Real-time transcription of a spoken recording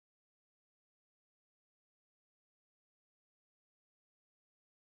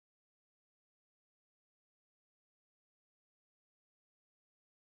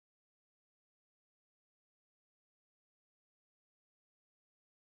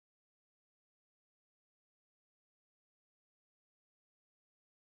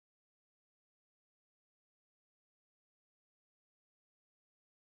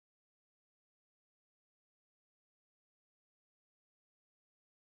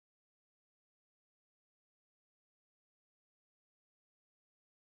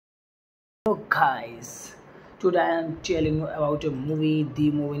Guys, today I am telling you about a movie.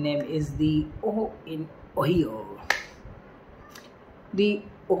 The movie name is The Oho in Ohio. The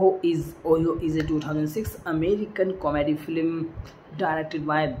Ohio is a 2006 American comedy film directed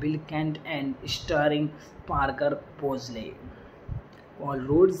by Bill Kent and starring Parker Posey, Paul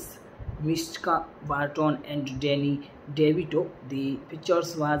Rhodes, Mishka Barton, and Danny DeVito. The picture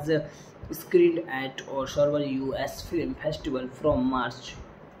was screened at Oscar US Film Festival from March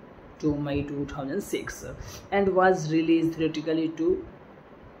to May 2006 and was released theatrically to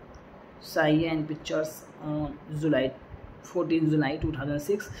Cyan Pictures on July 14 July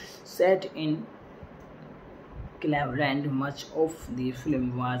 2006. Set in Cleveland, much of the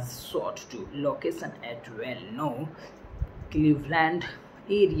film was shot to location at well-known Cleveland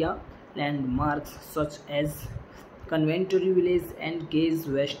area landmarks such as Coventry Village and Case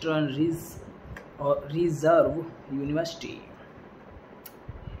Western Reserve University.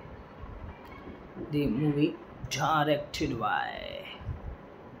 The movie directed by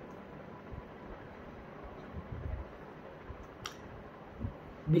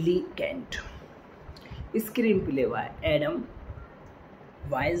Billy Kent, screenplay by Adam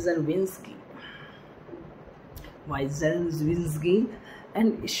Wierzynski,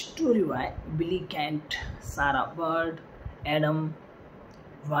 and story by Billy Kent, Sarah Bird, Adam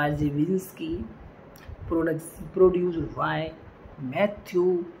Wierzynski, produced by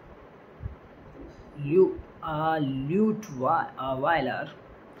Matthew Lutweiler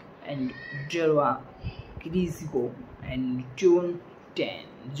and Jerva Krisico and June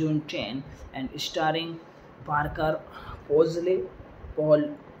 10, and starring Parker Posey,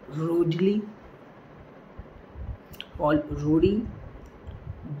 Paul Rudy,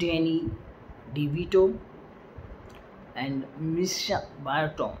 Danny DeVito, and Misha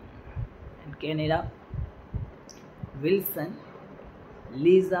Barton, and Canada Wilson,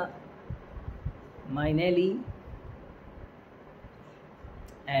 Lisa Minnelli,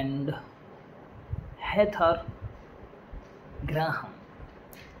 and Heather Graham.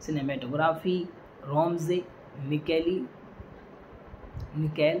 Cinematography Ramsey Nickel,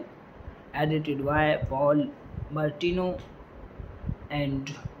 edited by Paul Martino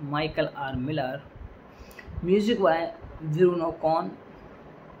and Michael R. Miller. Music by Bruno Cohn,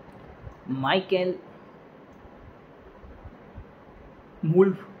 Michael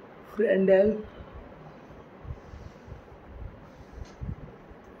Mulfrendel,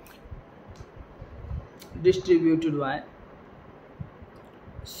 distributed by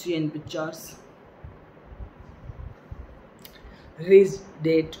Cyan Pictures. Release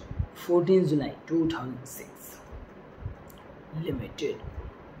date 14 July 2006. Limited.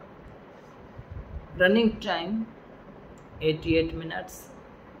 Running time 88 minutes.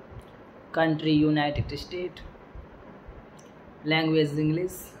 Country United States. Language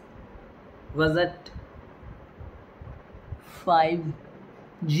English. Budget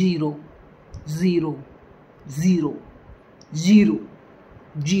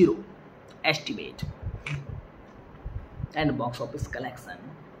 5,000,000 estimate, and box office collection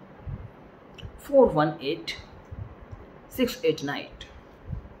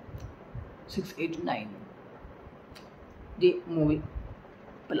 418,689. The movie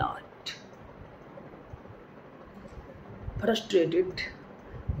plot: frustrated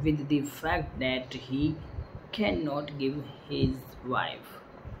with the fact that he cannot give his wife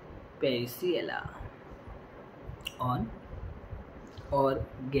Priscilla on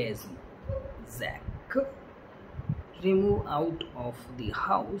orgasm, Zack remove out of the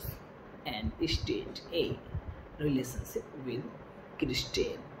house and start a relationship with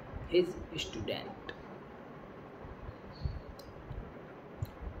Christine, his student.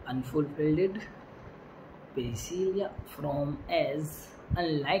 Unfulfilled, Priscilla from as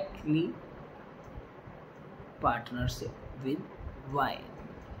unlikely partnership with Wine,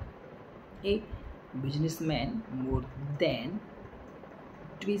 a businessman more than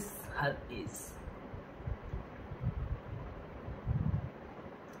twice her age.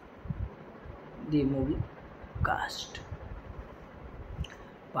 The movie cast: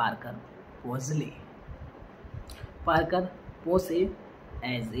 Parker Posey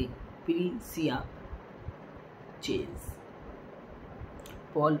as a Priscilla Chase,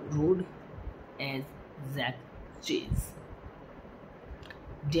 Paul Rudd as Zack Chase,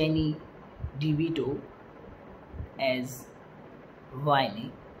 Danny DeVito as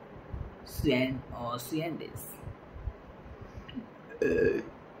Viney Sanders,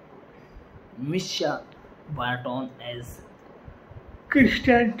 Misha Barton as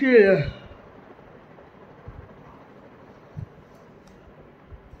Christian Taylor,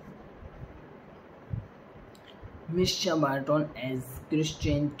 Misha Barton as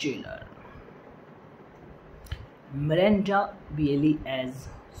Christian Taylor, Miranda Bailey as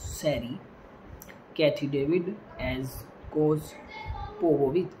Sari, Kathy David as Coach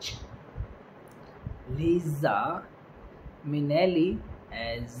Povovich, Lisa Minnelli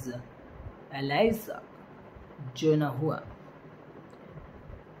as Eliza Jonahua,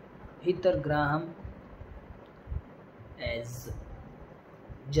 Heather Graham as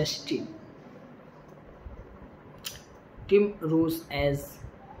Justin, Tim Roos as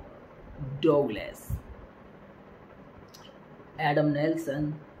Douglas, Adam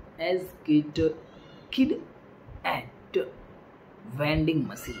Nelson as Kid at vending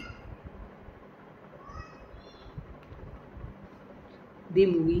machine. The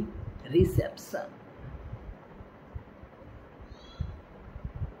movie reception.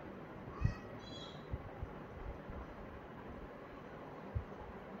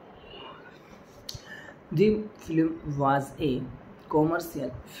 The film was a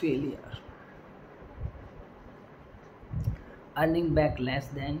commercial failure, earning back less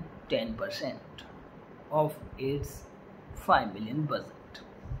than 10% of its $5 million budget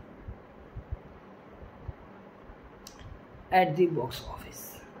at the box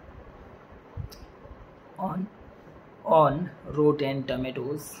office. On Rotten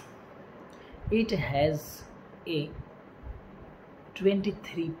Tomatoes, it has a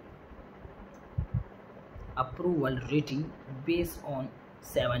 23 approval rating based on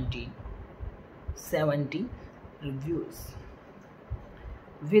 70 reviews,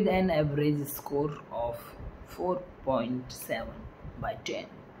 with an average score of 4.7 by 10,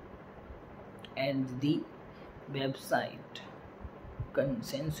 and the website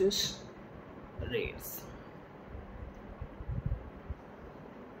consensus rates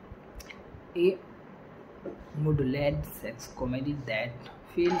a mood-led sex comedy that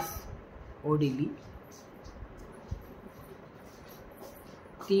feels oddly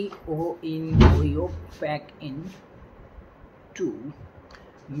in Ohio pack in too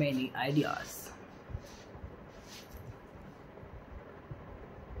many ideas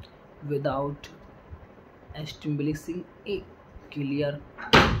without establishing a clear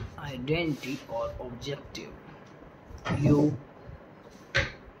identity or objective. You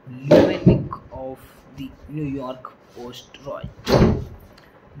lunatic of the New York Post Roy,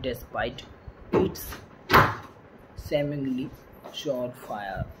 despite its seemingly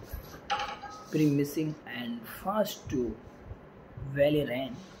surefire premising and fast to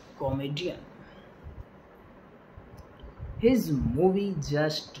well-ran comedian. His movie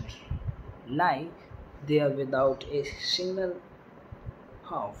just lie there without a single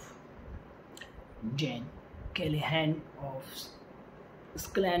half. Jane Callahan of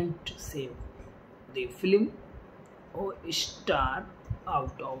Slant said the film 0 stars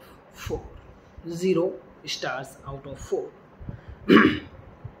out of 4,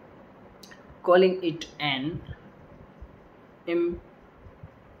 calling it an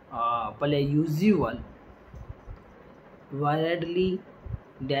unusual, wildly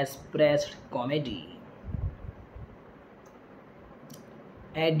depressed comedy,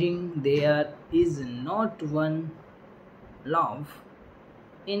 adding there is not one laugh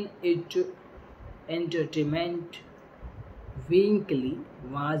in it. Entertainment Weekly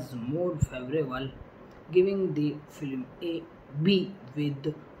was more favorable, giving the film a B,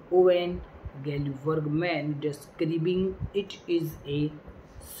 with Owen Gilverman describing it as a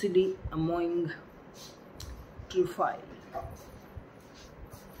silly, annoying trifle,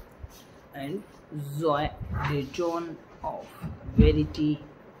 and Zoe Dejon of Verity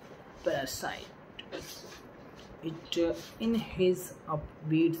Parasite it in his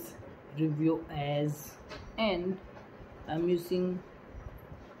upbeat review as an amusing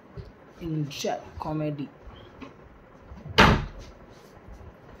insect comedy.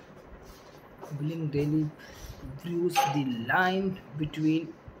 Billing daily views the line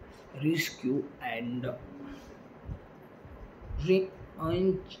between rescue and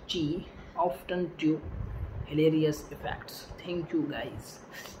raunchy often to hilarious effects. Thank you guys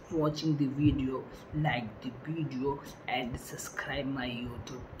for watching the video. Like the video and subscribe my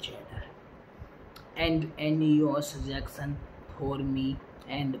YouTube channel, and any your suggestion for me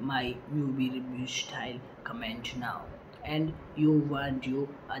and my movie review style, comment now. And you want your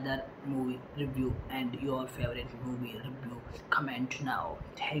other movie review and your favorite movie review, comment now.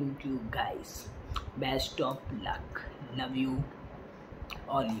 Thank you guys, best of luck, love you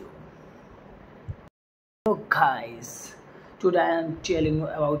all you. So guys, today I am telling you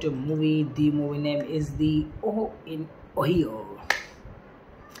about a movie. The movie name is The Ohio in Ohio.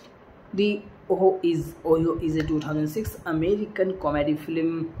 The Ohio is a 2006 American comedy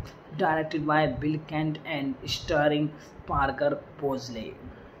film directed by Bill Kent and starring Parker Posey,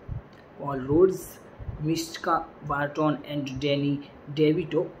 Paul Rhodes, Mishka Barton and Danny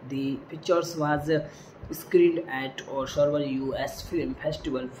DeVito. The picture was screened at several US Film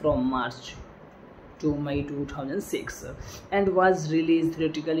Festival from March to May 2006 and was released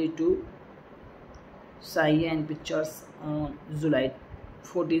theatrically to Cyan Pictures on July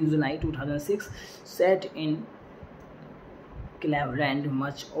 14 July 2006. Set in Cleveland,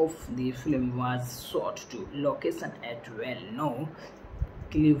 much of the film was shot to location at well-known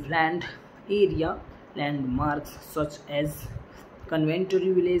Cleveland area landmarks such as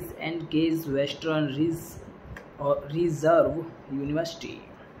Coventry Village and Case Western Reserve University.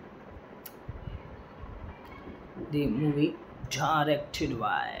 The movie directed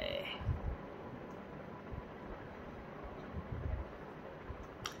by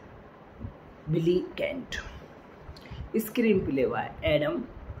Billy Kent, screenplay by Adam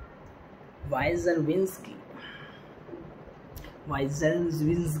Wierzynski,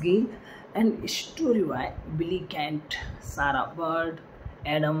 and story by Billy Kent, Sarah Bird,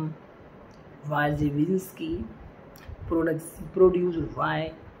 Adam Wierzynski, produced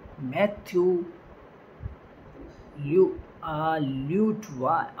by Matthew Lutweiler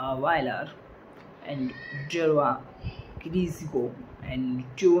and Jerva Krisico, and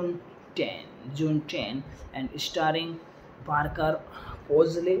June 10, and starring Parker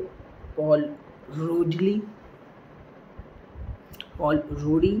Posey, Paul Rudy,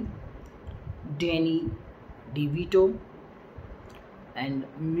 Danny DeVito, and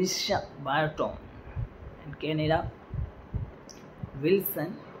Misha Barton, and Canada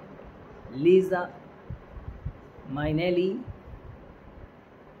Wilson, Lisa Minnelli,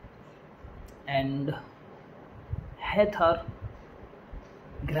 and Heather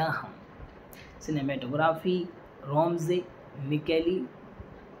Graham. Cinematography Ramsey Nickel,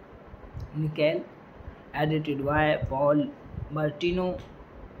 edited by Paul Martino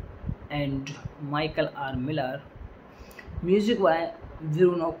and Michael R. Miller. Music by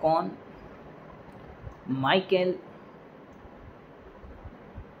Bruno Cohn, Michael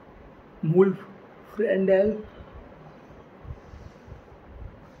Mulfrendel,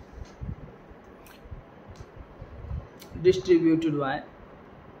 distributed by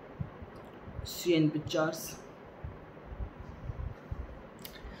Cyan Pictures.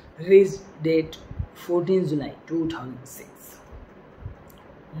 Release date 14 July 2006.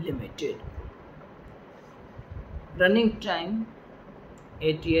 Limited. Running time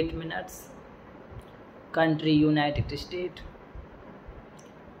 88 minutes. Country United States.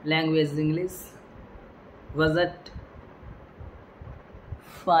 Language English. Budget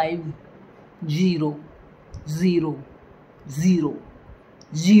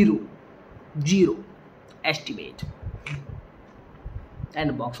 5,000,000 estimate,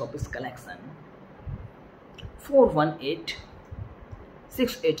 and box office collection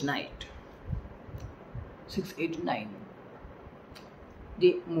 418,689.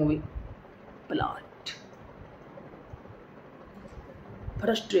 The movie plot: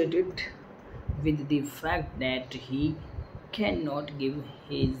 frustrated with the fact that he cannot give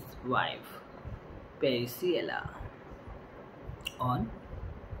his wife Priscilla on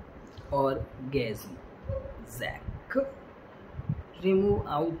orgasm, Zack removed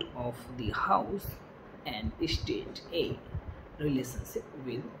out of the house and staged a relationship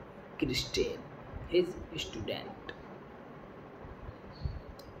with Christine, his student.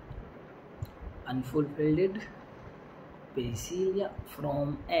 Unfulfilled, Priscilla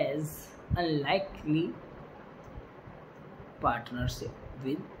from as unlikely partnership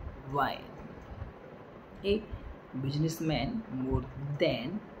with Wine, a businessman more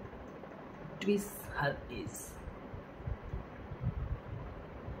than twice her age.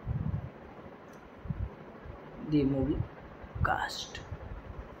 The movie cast: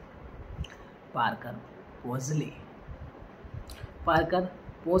 Parker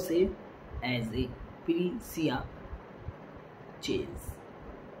Posey as a Priscilla Chase,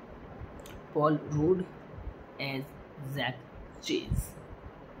 Paul Rudd as Zack Chase,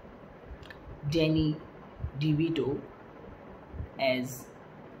 Danny DeVito as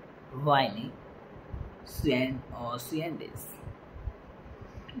Viney Sanders,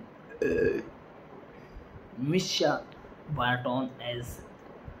 Misha Barton as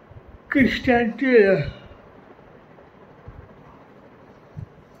Christian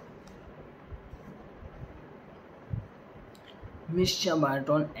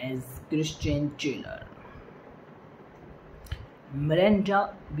Taylor,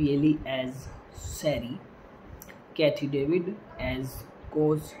 Miranda Bailey as Sari, Kathy David as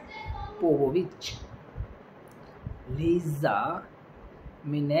Coach Povich, Lisa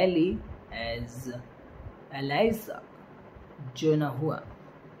Minnelli as Eliza Jonahua,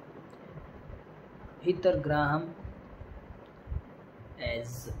 Heather Graham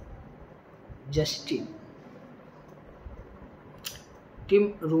as Justin,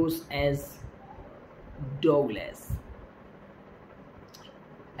 Tim Roos as Douglas,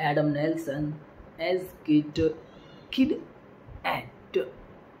 Adam Nelson as Kid at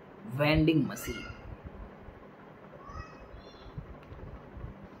vending machine.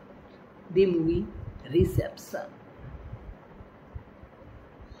 The movie reception.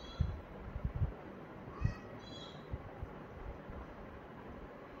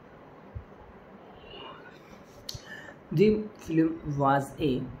 The film was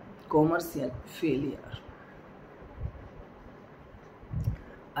a commercial failure,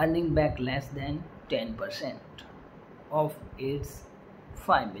 earning back less than 10% of its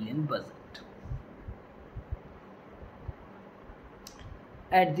 $5 million budget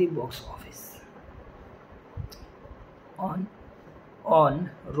at the box office. On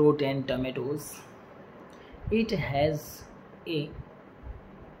Rotten Tomatoes, it has a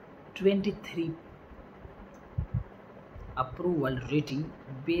 23 approval rating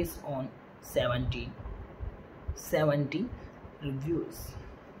based on 70 reviews,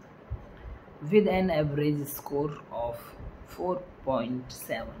 with an average score of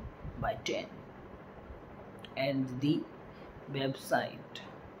 4.7 by 10, and the website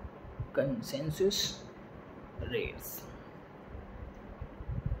consensus rates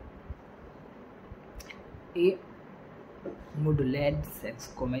a mood-led sex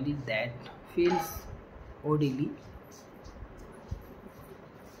comedy that feels oddly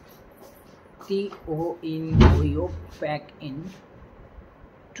in Ohio pack in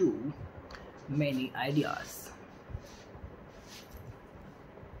too many ideas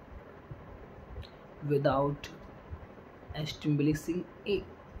without establishing a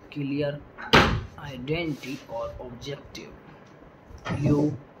clear identity or objective.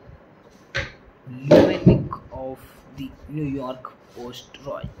 You lunatic of the New York Post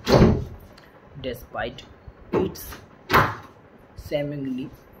wrote, despite its seemingly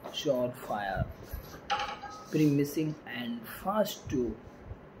surefire premising and fast to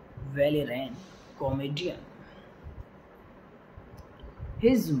well-run comedian,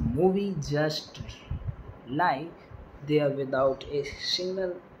 his movie just lie there without a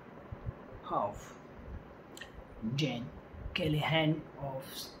single half. Jane Callahan of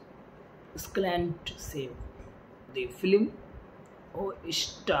Slant said the film 0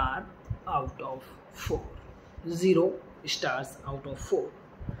 stars out of 4,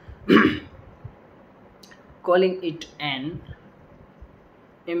 calling it an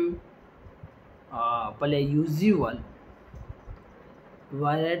unusual,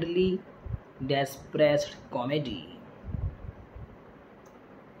 wildly depressed comedy,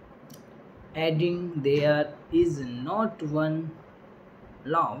 adding there is not one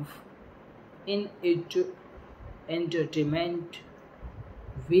laugh in it. Entertainment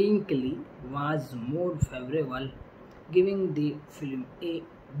Weekly was more favorable, giving the film a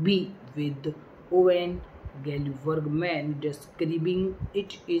B, with Owen Gilverman describing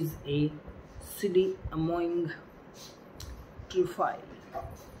it as a silly, annoying trifle,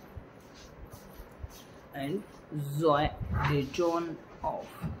 and Zoe Dayton of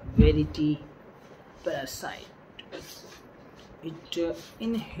Verity Parasite it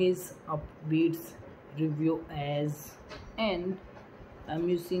in his upbeat review as an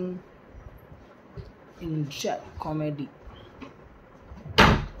amusing insect comedy.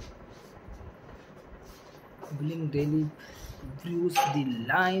 Billing daily views the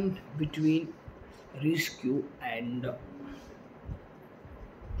line between rescue and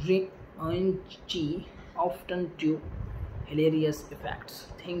raunchy often to hilarious effects.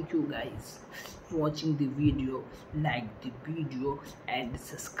 Thank you guys for watching the video. Like the video and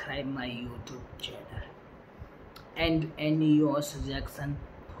subscribe my YouTube channel, and any your suggestion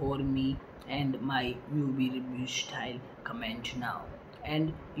for me and my movie review style, comment now.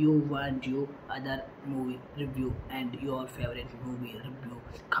 And you want your other movie review and your favorite movie review,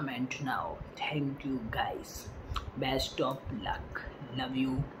 comment now. Thank you guys, best of luck, love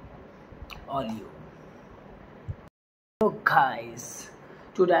you all you. So guys,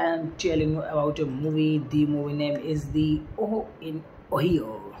 today I am telling you about a movie. The movie name is The Ohio in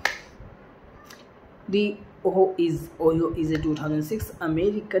Ohio. The Ohio is a 2006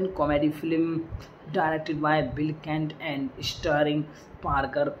 American comedy film directed by Bill Kent and starring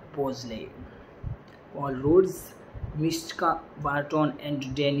Parker Posey, Paul Rhodes, Mishka Barton,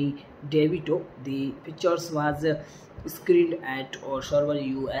 and Danny DeVito. The picture was screened at Oscar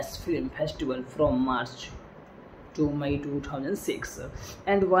US Film Festival from March to May 2006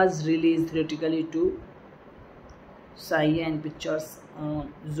 and was released theatrically to Cyan Pictures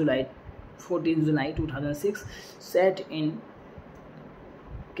on July 14 July 2006, set in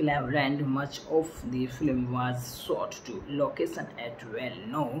Cleveland. Much of the film was shot to location at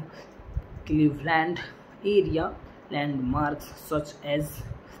well-known Cleveland area landmarks such as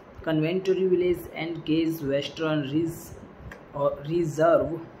Coventry Village and Case Western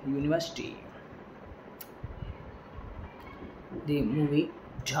Reserve University. The movie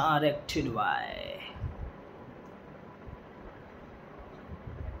directed by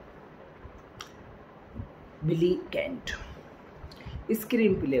Billy Kent.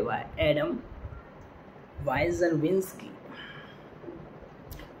 Screenplay by Adam Wierzynski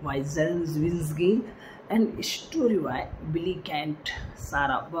and story by Billy Kent,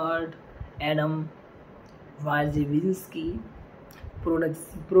 Sarah Bird, Adam Wierzynski.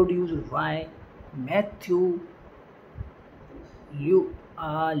 Produced by Matthew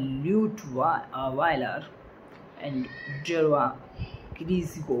Lutweiler and Jerva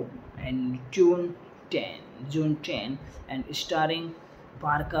Crisco and June 10, and starring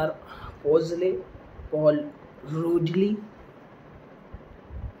Parker Posey, Paul Rudy,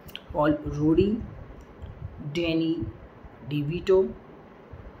 Danny DeVito,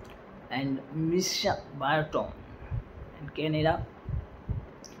 and Misha Barton, and Canada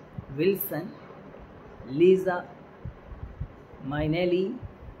Wilson, Lisa Minnelli,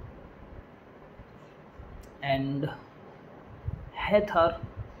 and Heather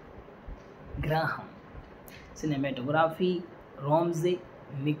Graham. Cinematography Ramsey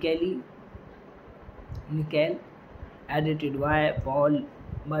Nickel, edited by Paul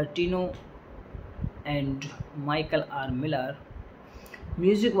Martino and Michael R. Miller.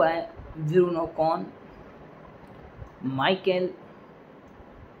 Music by Bruno Cohn, Michael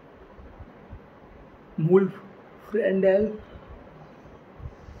Mulfrendel,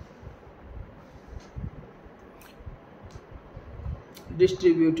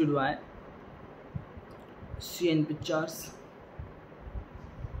 distributed by CN Pictures.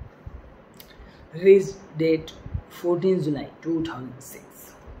 Release date 14 July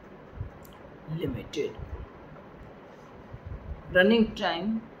 2006. Limited. Running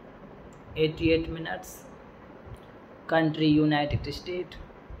time 88 minutes. Country United States.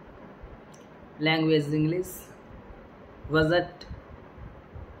 Language English. Budget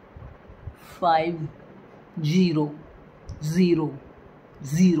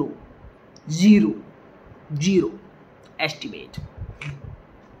 5,000,000 estimate.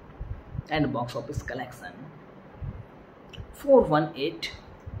 And box office collection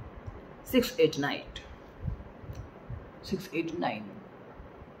 418,689.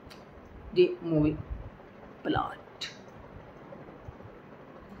 The movie plot.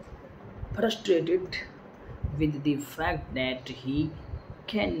 Frustrated with the fact that he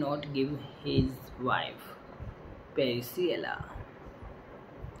cannot give his wife Priscilla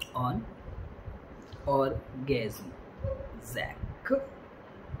an orgasm, Zack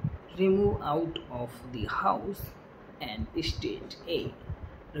removes out of the house and stages a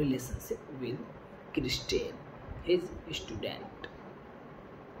relationship with Christine, his student.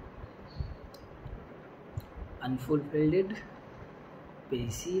 Unfulfilled,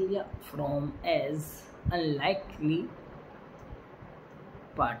 Priscilla from as unlikely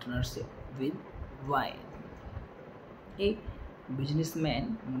partnership with Wayne, a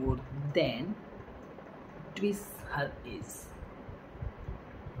businessman more than twice her age.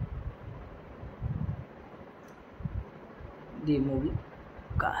 The movie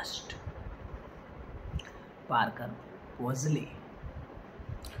cast. Parker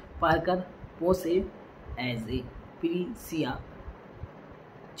Posey as a Priscilla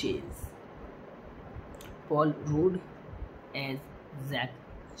Chase, Paul Rudd as Zack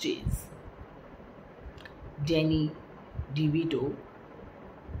Chase, Danny DeVito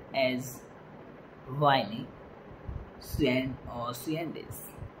as Vinnie Sanders,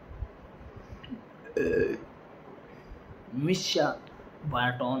 Misha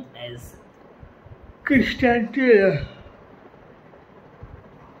Barton as Christian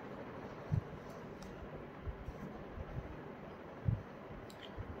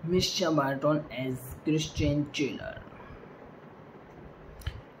Taylor,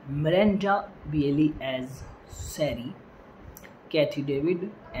 Miranda Bailey as Sari, Kathy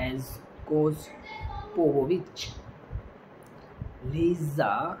David as Coach Povovich,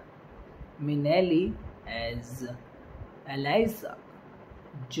 Lisa Minnelli as Eliza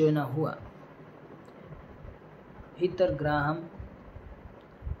Jonahua, Heather Graham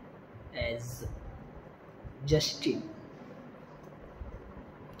as Justin,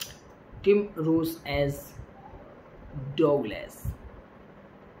 Tim Roos as Douglas,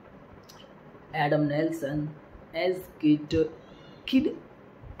 Adam Nelson as Kid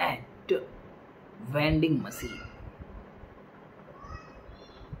Ant, vending machine.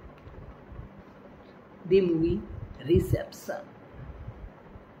 The movie Reception.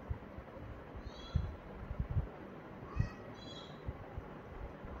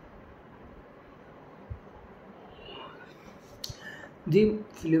 The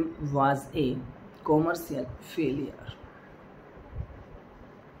film was a commercial failure,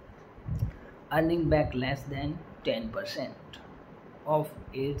 earning back less than 10% of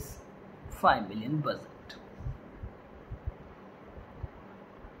its 5 million budget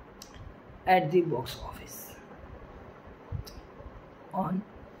at the box office.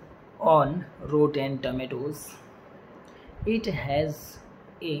 On Rotten Tomatoes, it has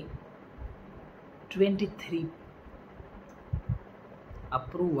a 23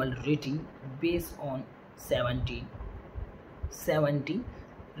 approval rating based on 70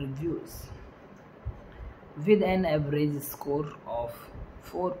 reviews, with an average score of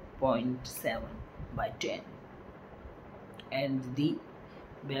 4.7 by 10, and the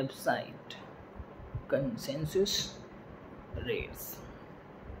website consensus rates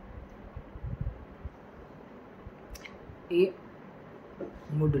a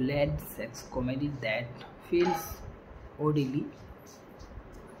mood-led sex comedy that feels oddly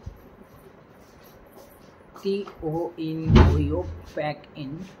in Ohio pack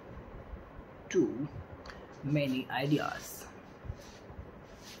in too many ideas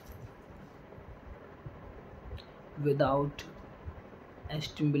without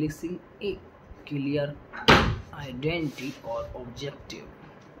establishing a clear identity or objective.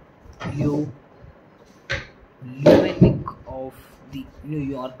 Lunatic of the New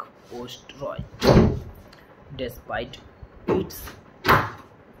York Post Roy, despite its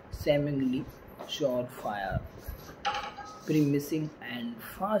seemingly surefire premising and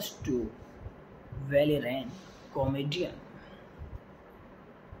fast to well-run comedian.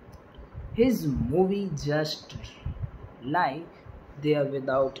 His movie just lie there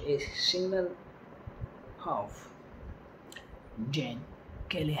without a single half. Jane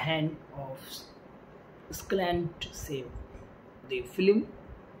Callahan of Sclant said the film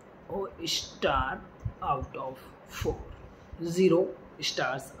a star out of 4. 0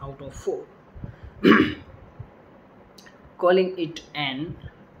 stars out of 4. Calling it an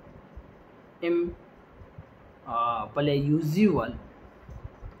unusual,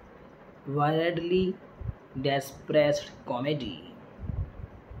 wildly desperate comedy,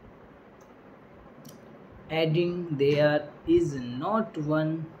 adding there is not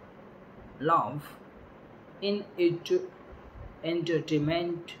one laugh in it.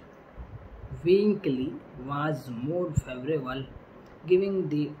 Entertainment Weekly was more favorable, giving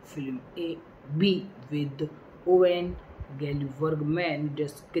the film a B, with Owen Gilverman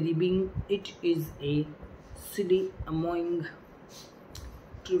describing it as a silly, annoying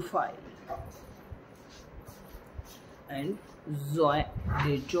trifle, and Zoe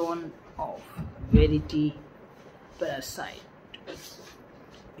Dejon of Verity Parasite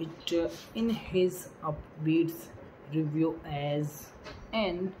it in his upbeat review as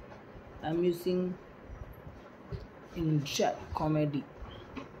an amusing inject comedy.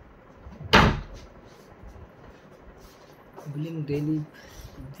 Bling daily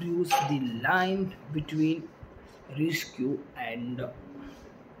views the line between rescue and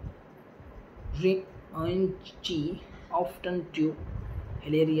raunchy often to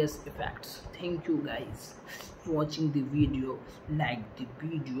hilarious effects. Thank you guys for watching the video. Like the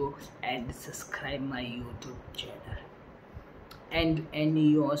video and subscribe my YouTube channel. And any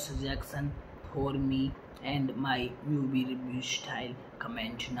your suggestion for me and my movie review style,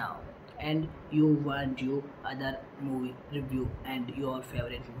 comment now. And you want your other movie review and your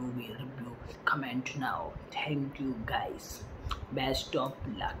favorite movie review, comment now. Thank you guys. Best of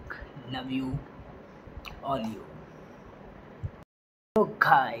luck. Love you all you. So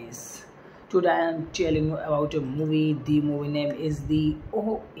guys, today I am telling you about a movie. The movie name is The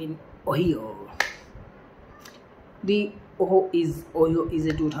Ohio in Ohio. The Ohio is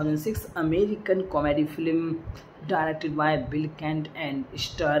a 2006 American comedy film directed by Bill Kent and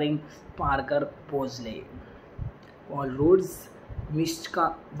starring Parker Posey, Paul Rhodes,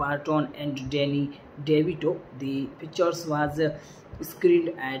 Mishka Barton, and Danny DeVito. The picture was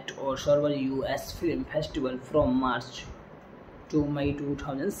screened at several US Film Festival from March to May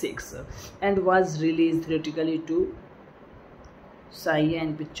 2006 and was released theatrically to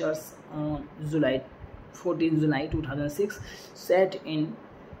Cyan Pictures on 14 July 2006. Set in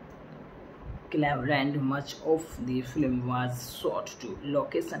Cleveland, much of the film was shot to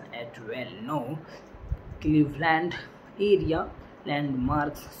location at well-known Cleveland area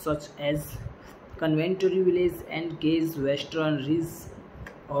landmarks such as Coventry Village and Gay's Western Ridge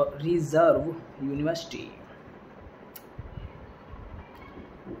or Reserve University.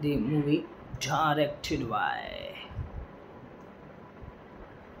 The movie directed by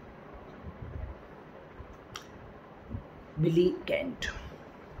Billy Kent.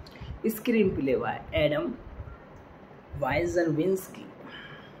 Screenplay by Adam Wierzbowski.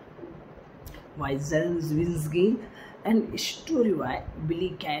 And story by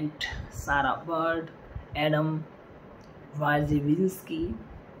Billy Kent, Sarah Bird, Adam Wierzbowski.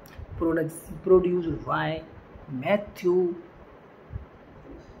 Produced by Matthew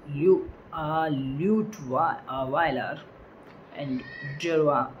Lutweiler and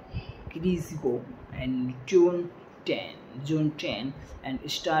Jerva Crisco and June 10 and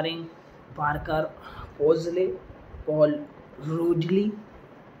starring Parker Posey, Paul Rudy,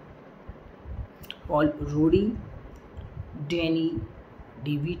 Danny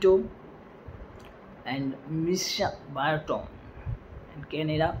DeVito and Misha Barton and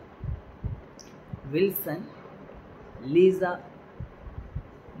Canada Wilson, Lisa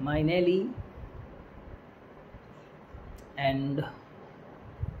Minnelli and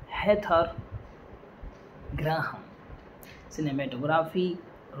Heather Graham. Cinematography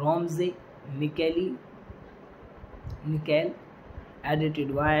Ramsey Nickel,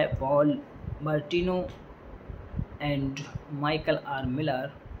 edited by Paul Martino and Michael R.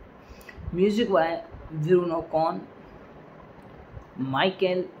 Miller. Music by Bruno Cohn,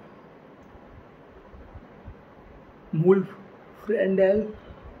 Michael Mulfrendel,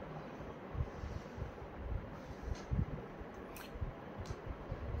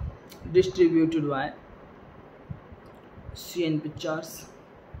 distributed by CN Pictures.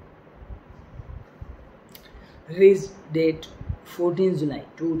 Release date 14 July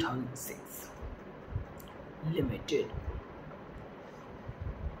 2006. Limited.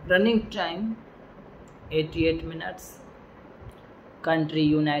 Running time 88 minutes. Country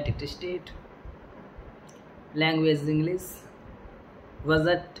United States. Language English.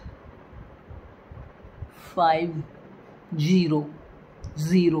 Budget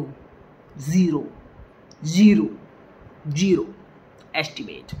 5,000,000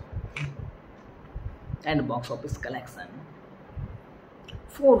 estimate. And box office collection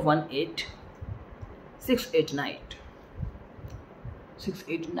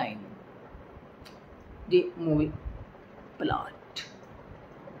 418,689. The movie plot.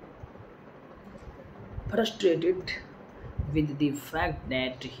 Frustrated with the fact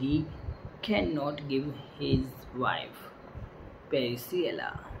that he cannot give his wife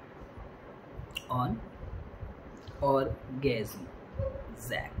Priscilla on orgasm,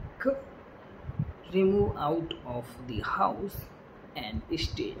 Zack remove out of the house and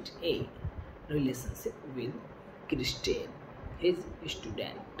start a relationship with Christine, his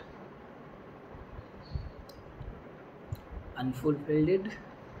student. Unfulfilled,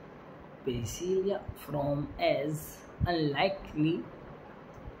 Priscilla from as unlikely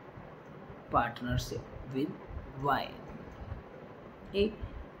partnership with Wine, a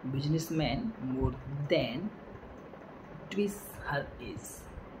businessman more than twice her age.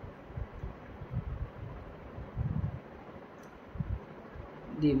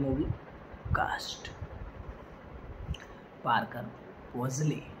 The movie cast. Parker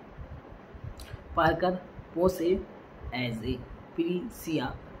Posey as a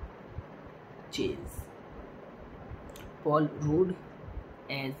Priscilla Chase. Paul Rudd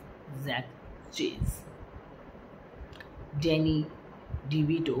as Zack Chase. Danny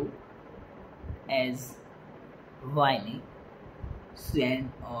DeVito as Vinnie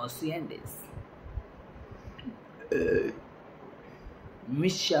Sanders.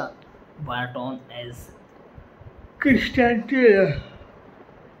 Misha Barton as Christian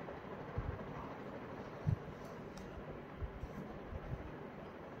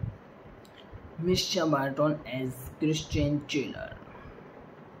Taylor.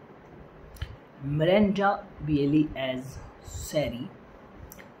 Miranda Bailey as Sari.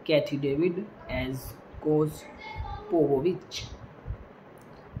 Kathy David as Coach Povovich.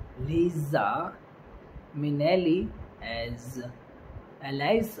 Lisa Minnelli as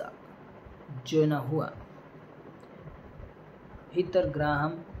Eliza Jonahua. Heather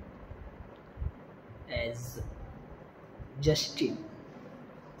Graham as Justin.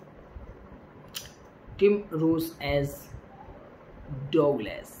 Tim Roos as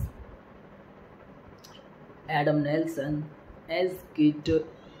Douglas. Adam Nelson as Kid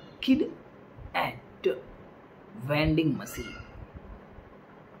at vending machine.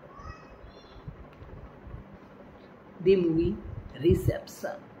 The movie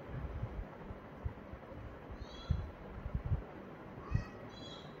reception.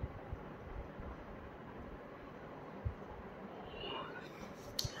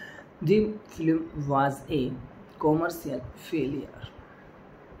 The film was a commercial failure,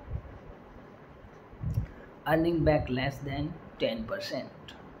 earning back less than 10%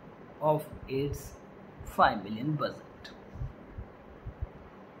 of its 5 million budget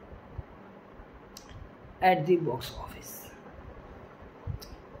at the box office.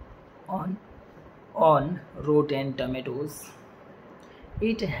 On, on Rotten Tomatoes,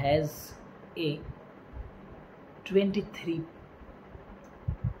 it has a 23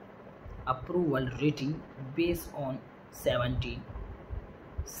 approval rating based on 70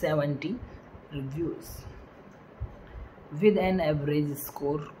 reviews, with an average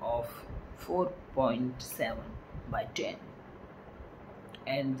score of 4.7 by 10,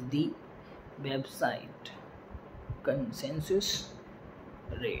 and the website consensus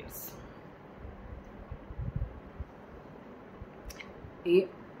rates a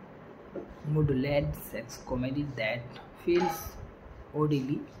mood-led sex comedy that feels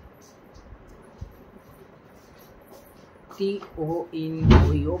oddly in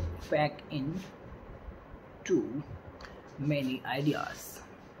Ohio pack in too many ideas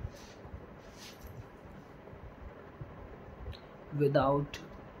without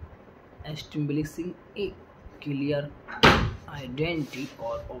establishing a clear identity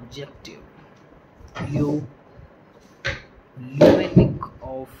or objective. You lunatic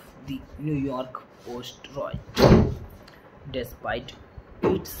of the New York Post Roy, despite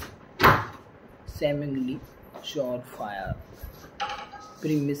its seemingly surefire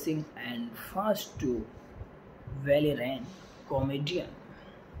premising and fast to Valerian comedian.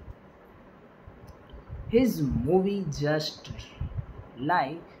 His movie just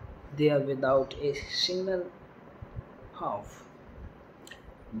lie there without a single half.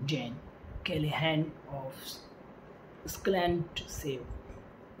 Jane Callahan of Sclant said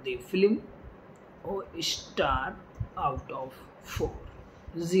the film a star out of 4.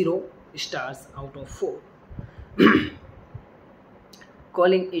 0 stars out of 4,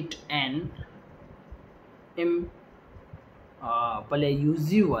 calling it an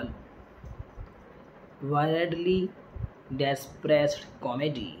unusual, wildly depressed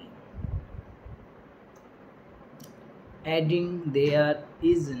comedy, adding there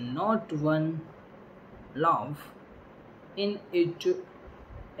is not one laugh in it.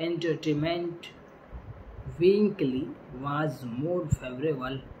 Entertainment Weekly was more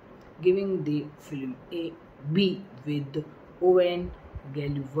favorable, giving the film a B, with Owen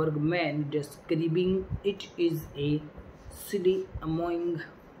Gilverman describing it as a silly, annoying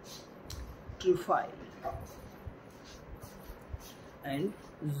trifle, and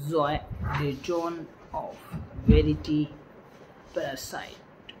Zoe Dejon of Verity Parasite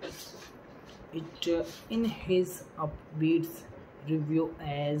it in his upbeat review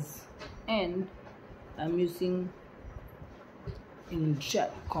as an amusing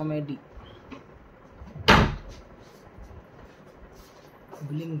insect comedy.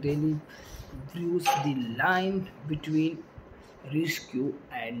 Billing daily views the line between rescue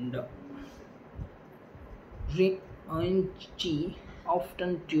and raunchy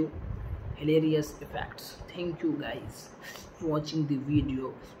often to hilarious effects. Thank you guys for watching the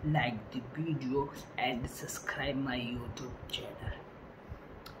video. Like the video and subscribe my YouTube channel.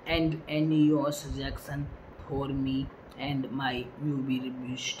 And any your suggestion for me and my movie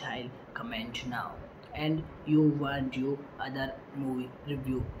review style, comment now. And you want your other movie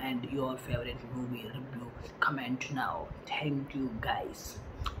review and your favorite movie review, comment now. Thank you guys.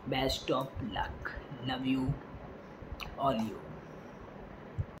 Best of luck. Love you all you.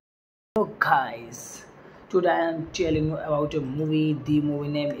 So guys, today I am telling you about a movie. The movie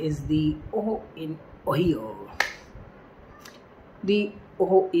name is The Ohio in Ohio. The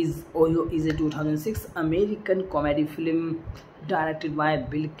Ohio is a 2006 American comedy film directed by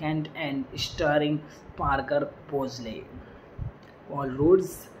Bill Kent and starring Parker Posey, Paul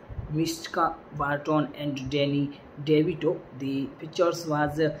Rhodes, Mishka Barton, and Danny DeVito. The picture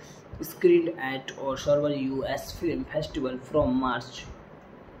was screened at several US Film Festival from March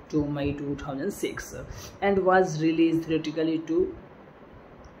to May 2006 and was released theatrically to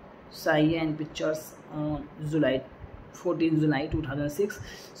Cyan Pictures on 14 July 2006.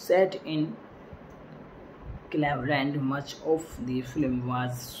 Set in Cleveland, much of the film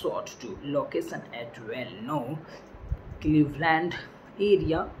was shot to location at well-known Cleveland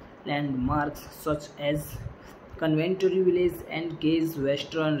area landmarks such as Coventry Village and Case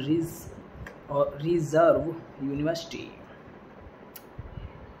Western Reserve University.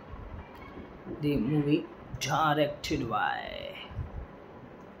 The movie directed by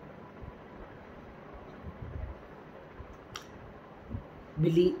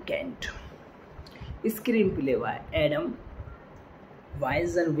Billy Kent, screenplay by Adam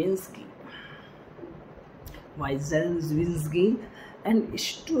Wyzerwinski, Wyzerwinski, and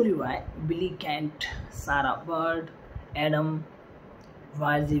story by Billy Kent, Sarah Bird, Adam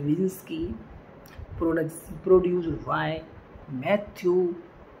Wyzerwinski, produced by Matthew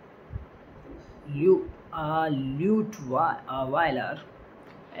Lutweiler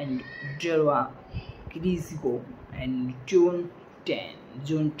and Jerva Kirisico, and June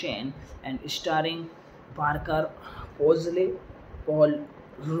 10, and starring Parker Posey, Paul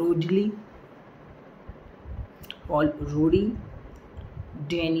Rudy,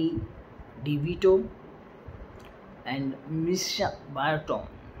 Danny DeVito, and Misha Barton,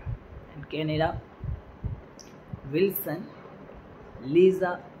 and Canada Wilson,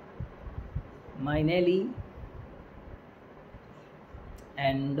 Lisa Minnelli,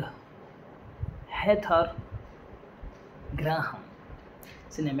 and Heather Graham.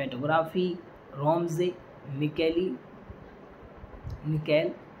 Cinematography Ramsey Nickel,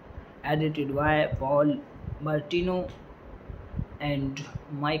 edited by Paul Martino and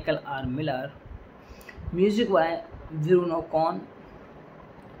Michael R. Miller. Music by Bruno Cohn,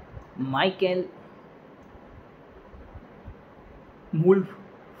 Michael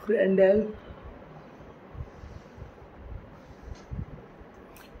Mulfrendel,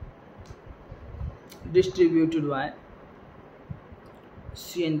 distributed by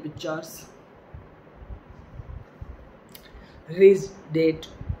CN Pictures. Release date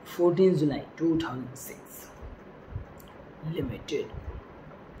 14 July 2006. Limited.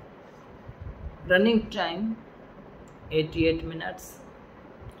 Running time 88 minutes.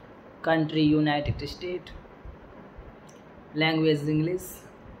 Country United States. Language English.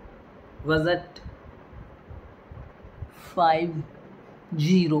 Budget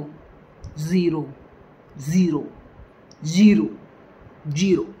 5,000,000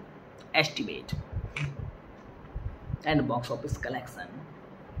 estimate, and box office collection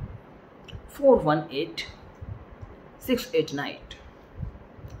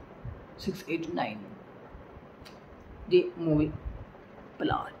 418,689. The movie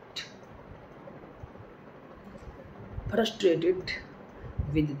plot: frustrated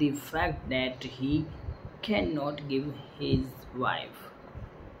with the fact that he cannot give his wife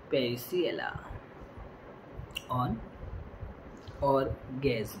Priscilla on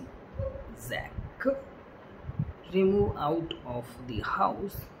orgasm, Zack remove out of the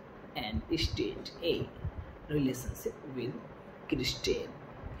house and start a relationship with Christine,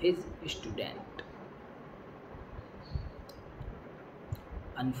 his student.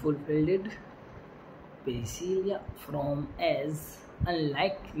 Unfulfilled, Priscilla from as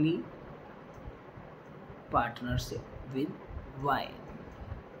unlikely partnership with Wine,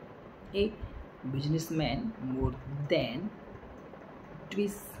 a businessman more than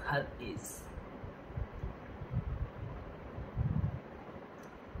twice her age.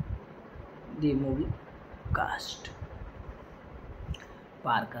 The movie cast: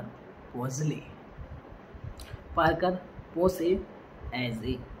 Parker Posey as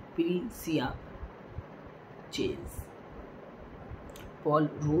a Priscilla Chase, Paul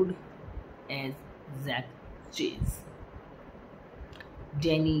Rudd as Zack Chase,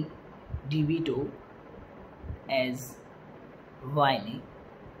 Danny DeVito as Vinnie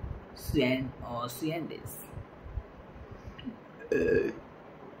Sanders,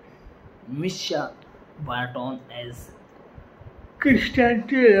 Misha Barton as Christian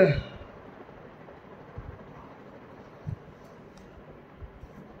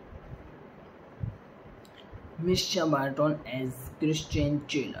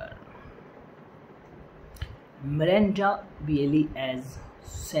Taylor, Miranda Bailey as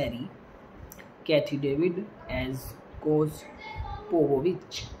Sari, Kathy David as Coach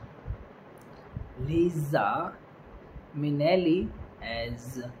Povovich, Lisa Minnelli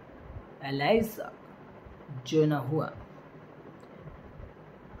as Eliza Jonahua,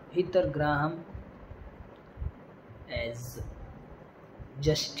 Heather Graham as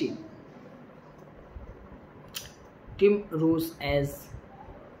Justin, Tim Roos as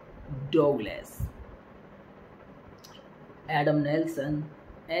Douglas, Adam Nelson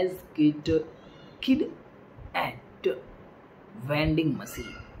as kid at vending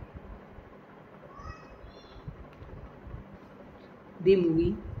machine. The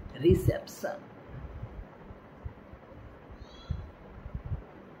movie reception: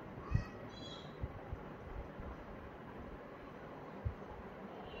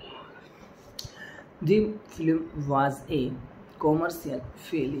 the film was a commercial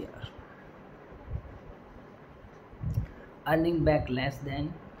failure, earning back less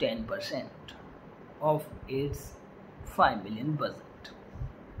than 10% of its $5 million budget.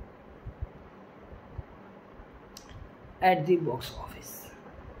 at the box office.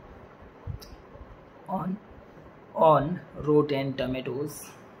 On Rotten Tomatoes,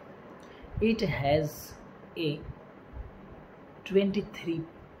 it has a 23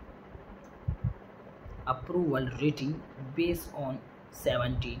 approval rating based on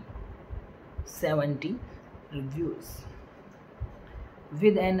 70 reviews,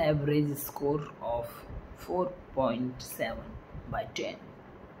 with an average score of 4.7 by 10,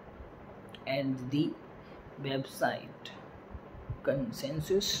 and the website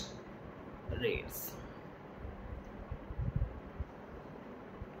consensus rates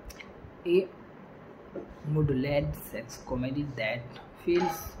a modulated sex comedy that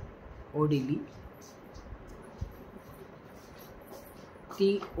feels oddly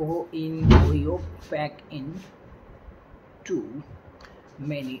in Ohio pack in too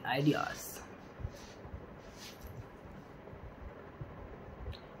many ideas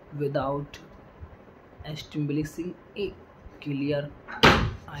without establishing a clear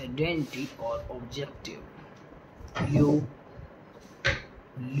identity or objective. You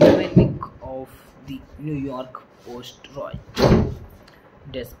Lunatic of the New York Post Roy,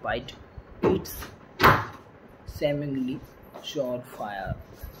 despite its seemingly surefire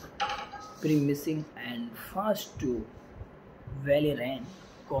premising and fast to well-run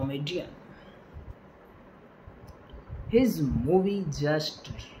comedian. His movie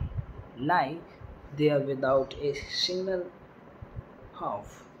just lie there without a single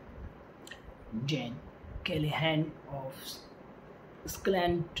half. Jen Callahan of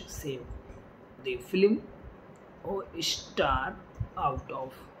Slant said the film a star out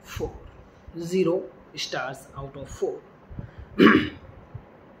of 4, 0 stars out of 4,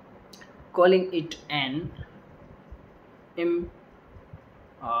 calling it an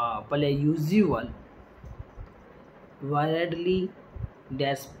unusual, wildly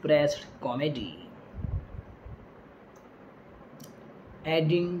depressed comedy,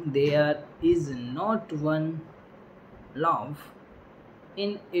 adding there is not one laugh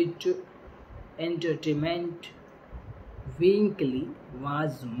in it. Entertainment Weekly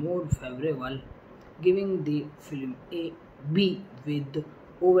was more favorable, giving the film a B, with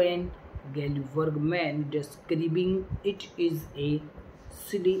Owen Gilverman describing it as a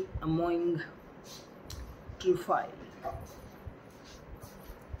silly, annoying trifle,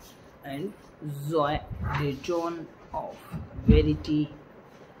 and Zoe Dejon of Verity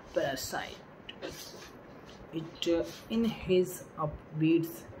Parasite it in his upbeat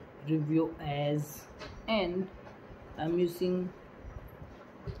review as an amusing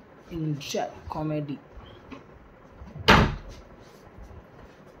insect comedy.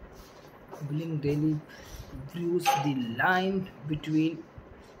 Billing daily views the line between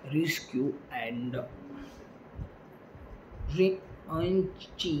rescue and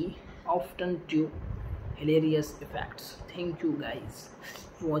raunchy often to hilarious effects. Thank you guys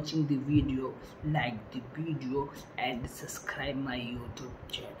for watching the video. Like the video and subscribe my YouTube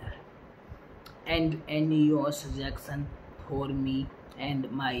channel, and any your suggestion for me and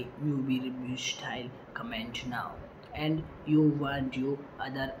my movie review style, comment now. And you want your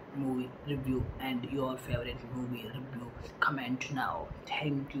other movie review and your favorite movie review, comment now.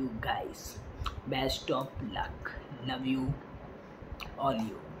 Thank you guys, best of luck, love you all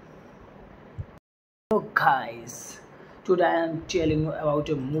you. So guys, today I am telling you about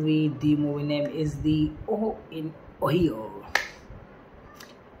a movie. The movie name is The Ohio in Ohio.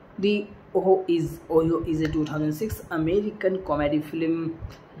 The Ohio is a 2006 American comedy film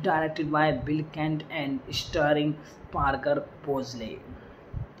directed by Bill Kent and starring Parker Posey,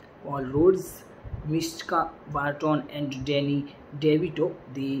 Paul Rhodes, Mishka Barton, and Danny DeVito.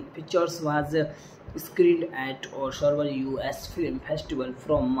 The picture was screened at Oscar US Film Festival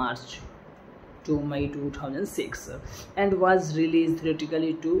from March to May 2006 and was released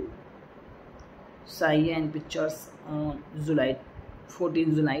theatrically to Cyan Pictures on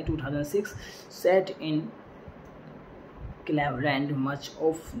 14 July 2006. Set in Cleveland, much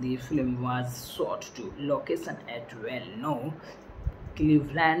of the film was shot to location at well-known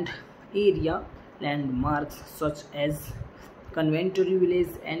Cleveland area landmarks such as Coventry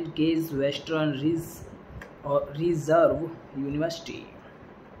Village and Case Western Reserve University.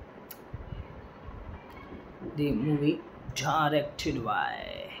 The movie directed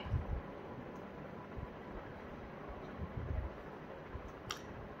by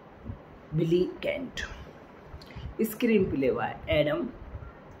Billy Kent, screenplay by Adam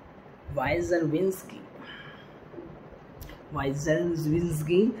Wierzynski,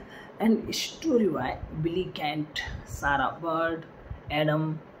 and story by Billy Kent, Sarah Bird,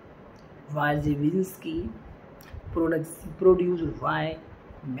 Adam Wierzynski, produced by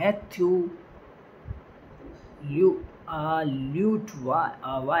Matthew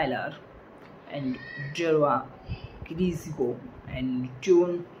Weiler and Jerva Crisco and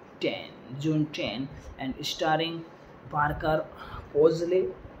June 10 and starring Parker Posey,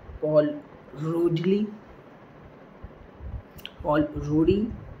 Paul Rudy,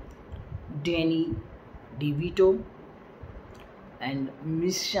 Danny DeVito and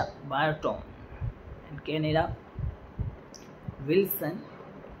Misha Barton and Canada Wilson,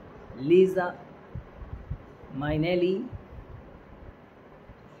 Lisa Minnelli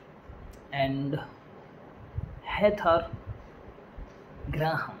and Heather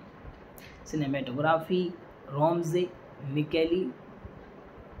Graham. Cinematography Ramsey Nickel,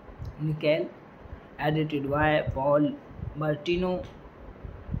 edited by Paul Martino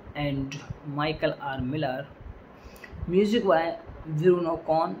and Michael R. Miller. Music by Bruno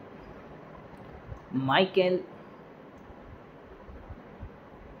Cohn, Michael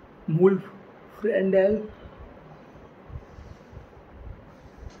Mulfrendel,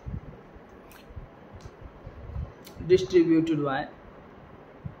 distributed by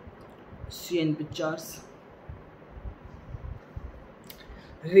CN Pictures.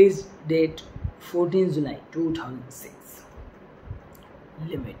 Release date 14 July 2006.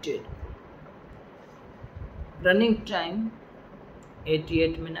 Limited. Running time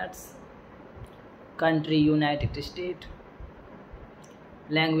 88 minutes. Country United States.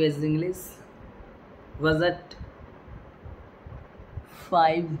 Language English. Budget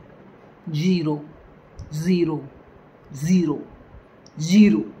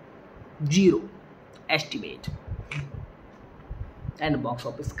 5,000,000 estimate. And box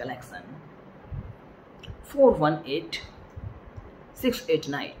office collection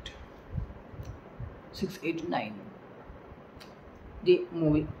 418,689. The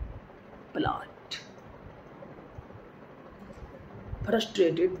movie plot.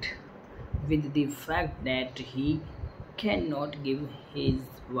 Frustrated with the fact that he cannot give his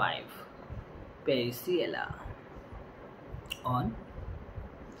wife Priscilla an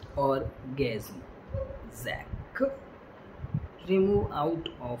orgasm, Zack remove out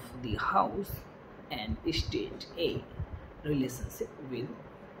of the house and stage a relationship with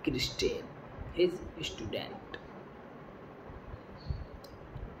Christine, his student.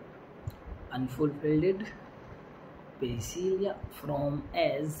 Unfulfilled, Priscilla from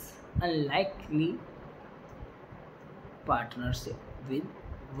as unlikely partnership with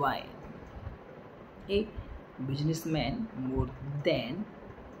Wayne, a businessman more than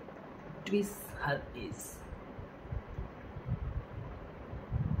twice her age.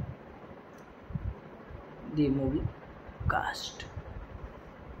 The movie cast: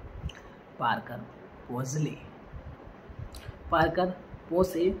 Parker Posey. Parker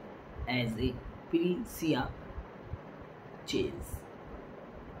Posey as a Priscilla Chase.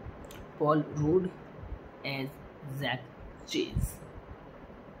 Paul Rudd as Zack Chase.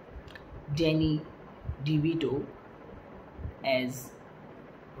 Danny DeVito as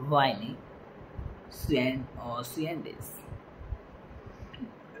Vinnie Sanders.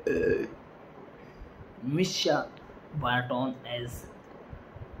 Misha Barton as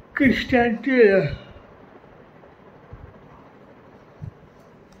Christian Taylor.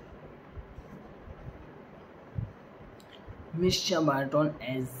 Misha Barton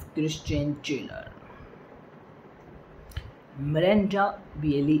as Christian Taylor. Miranda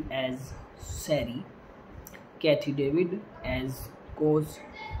Bailey as Sari. Kathy David as Coach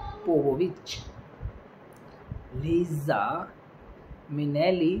Povovich. Lisa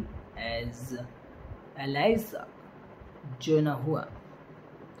Minnelli as Eliza Jonahua.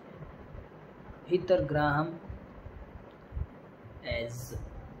 Heather Graham as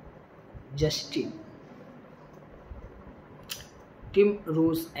Justin. Tim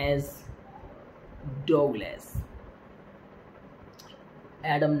Roos as Douglas.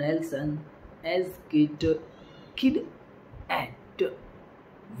 Adam Nelson as Kid at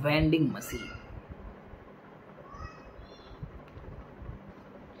vending machine.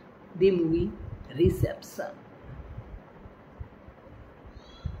 The movie reception.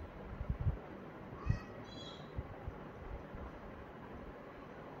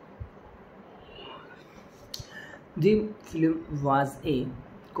 The film was a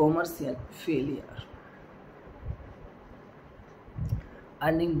commercial failure,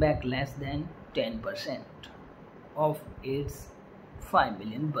 earning back less than 10% of its $5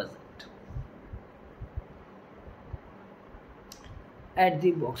 million budget. At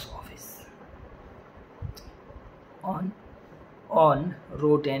the box office, on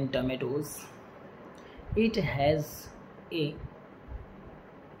Rotten Tomatoes, it has a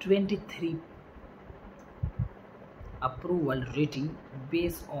 23 approval rating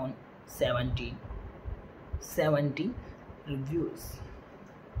based on 17 70 reviews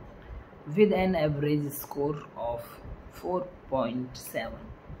with an average score of 4.7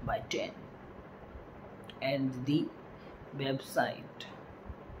 by 10, and the website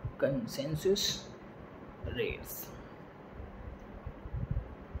consensus rates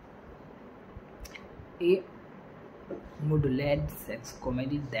a mood-led sex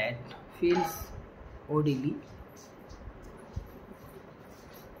comedy that feels oddly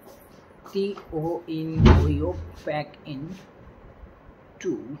Ohio pack in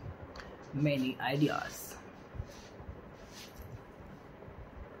too many ideas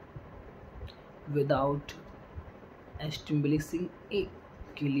without establishing a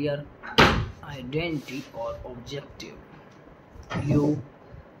clear identity or objective. You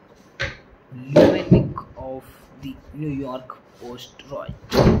lunatic of the New York Post Roy,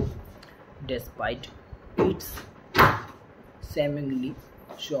 despite its seemingly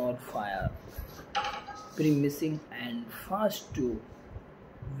surefire premising and fast to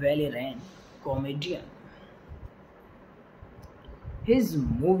well-ran comedian. His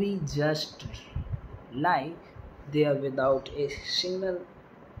movie just lie there without a single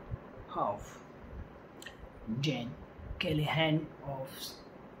half. Jane Callahan of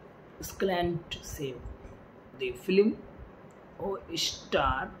Sclant said the film a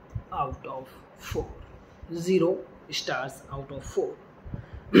star out of 4. 0 stars out of 4.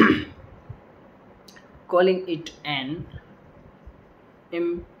 Calling it an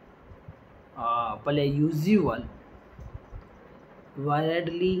usual,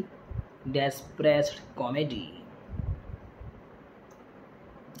 wildly depressed comedy,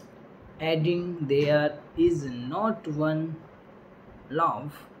 adding there is not one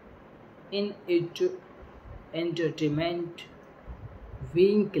laugh in it. Entertainment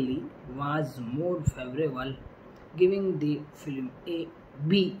Weekly was more favorable, giving the film a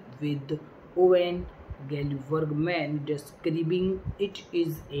B, with Owen Gilbergman describing it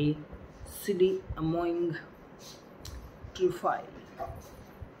as a silly, annoying trifle,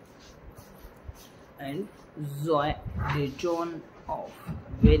 and Zoe Dayton of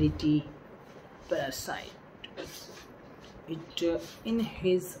Verity Parasite it in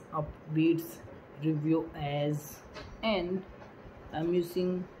his upbeat review as an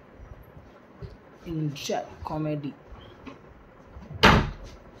amusing inject comedy.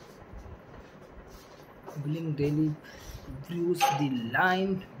 Billing daily views the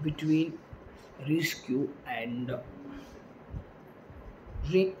line between rescue and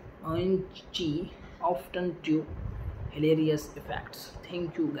raunchy often to hilarious effects.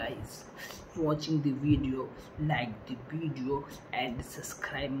 Thank you guys for watching the video. Like the video and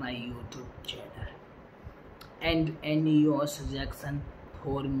subscribe my YouTube channel. And any your suggestion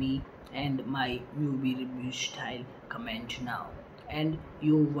for me and my movie review style, comment now. And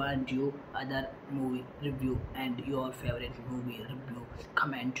you want your other movie review and your favorite movie review,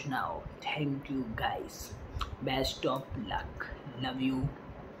 comment now. Thank you guys. Best of luck. Love you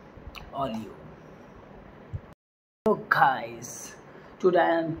all you. So guys, today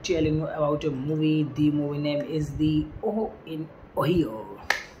I am telling you about a movie. The movie name is The Ohio in Ohio.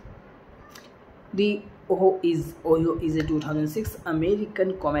 The Ohio is a 2006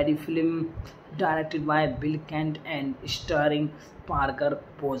 American comedy film directed by Bill Kent and starring Parker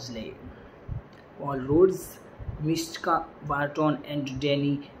Posey, Paul Rhodes, Mishka Barton, and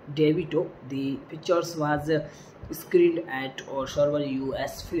Danny DeVito. The picture was screened at several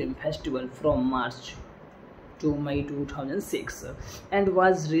US Film Festival from March to May 2006 and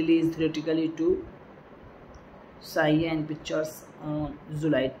was released theatrically to Cyan Pictures on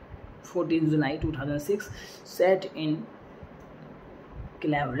 14 July 2006. Set in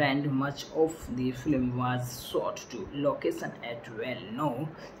Cleveland, much of the film was shot to location at well-known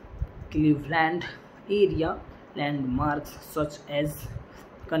Cleveland area landmarks such as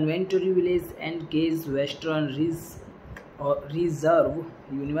Coventry Village and Case Western Reserve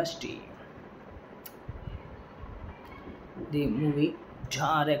University. The movie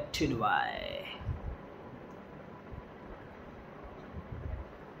directed by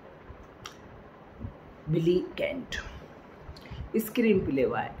Billy Kent, screenplay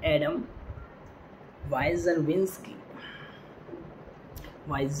by Adam Wierzynski,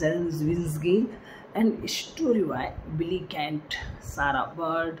 and story by Billy Kent, Sarah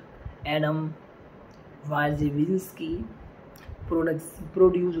Bird, Adam Wierzynski,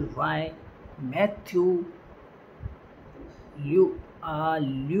 produced by Matthew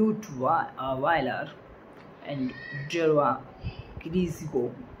Lutweiler and Jerva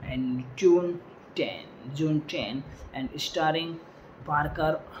Kirisico, and June 10, and starring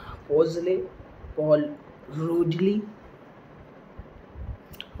Parker Posey, Paul Rudy,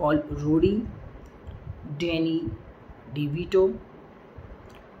 Danny DeVito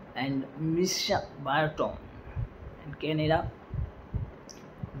and Misha Barton. And Canada,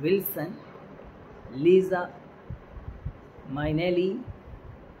 Wilson, Lisa Minnelli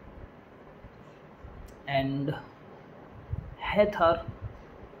and Heather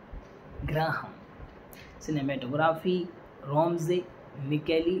Graham. Cinematography, Ramsey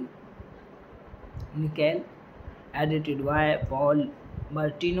Nickel, edited by Paul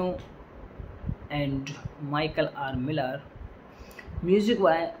Martino and Michael R. Miller. Music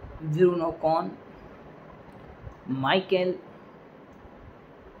by Bruno Cohn, Michael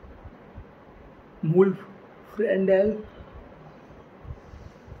Mulfrendel,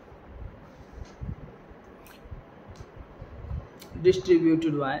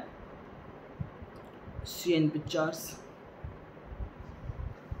 distributed by CN Pictures.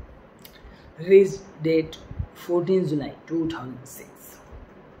 Release date 14 July 2006.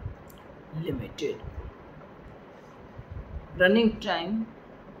 Limited. Running time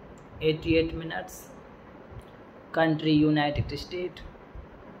 88 minutes. Country United States.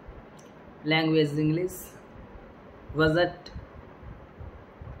 Language English. Budget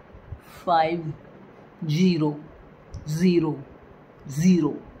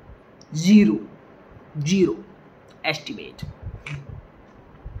 500,000 estimate.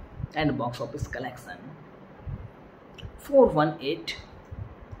 And box office collection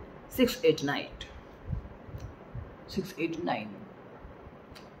 418,689.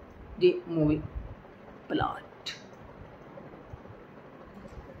 The movie plot.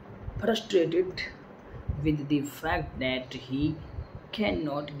 Frustrated with the fact that he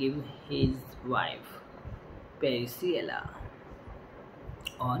cannot give his wife Priscilla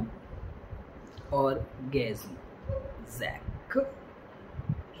an orgasm, Zack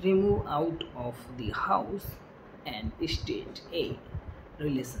remove out of the house and stage a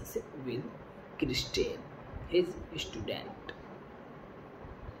relationship with Christine, his student.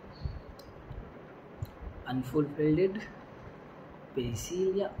 Unfulfilled,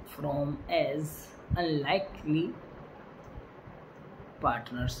 Priscilla from as unlikely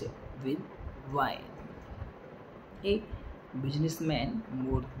partnership with Wine, a businessman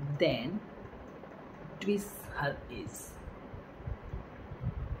more than twice her age.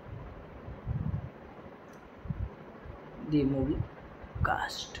 The movie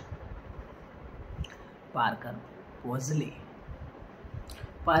cast: Parker Posey.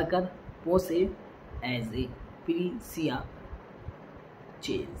 Parker Posey as a Priscilla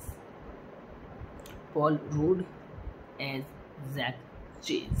Chase. Paul Rudd as Zack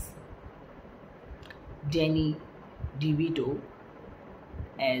Chase. Danny DeVito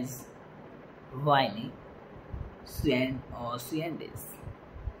as Vinnie Sanders.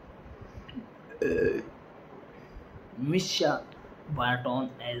 Misha Barton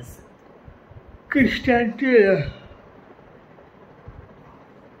as Christian Taylor.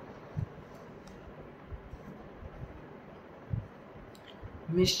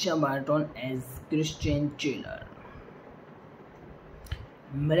 Misha Barton as Christian Taylor.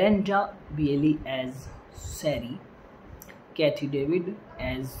 Miranda Bailey as Sari. Kathy David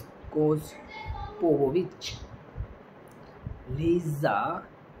as Coach Povich. Lisa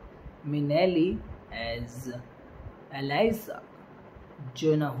Minnelli as Eliza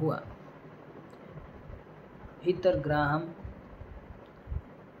Jonahua. Heather Graham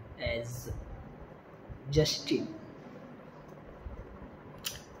as Justin.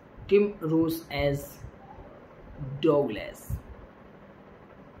 Tim Roos as Douglas.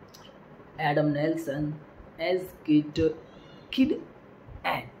 Adam Nelson as Kid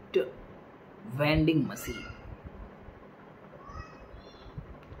at vending machine.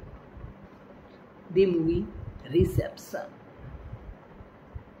 The movie reception.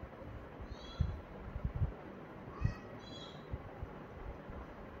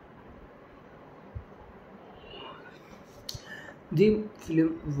 The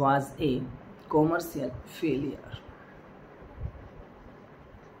film was a commercial failure,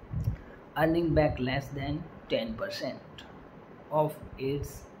 earning back less than 10% of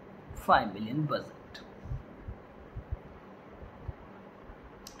its $5 million budget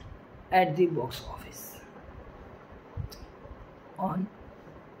at the box office. On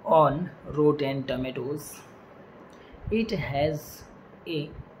Rotten Tomatoes, it has a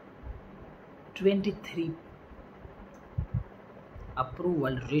 23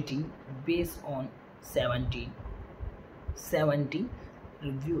 approval rating based on 70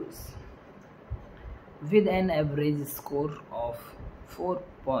 reviews, with an average score of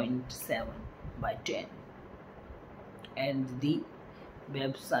 4.7 by 10, and the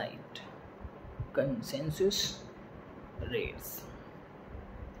website consensus rates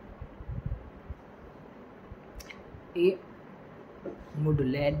A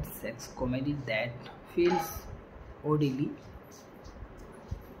mood-led sex comedy that feels oddly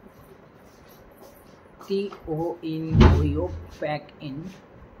TO in Ohio pack in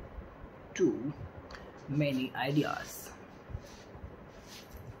too many ideas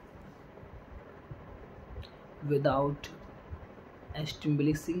without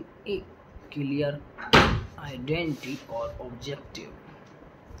establishing a clear identity or objective.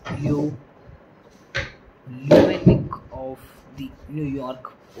 You lunatic of the New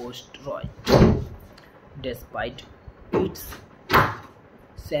York Post Roy, despite its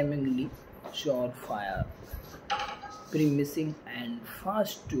seemingly surefire premising and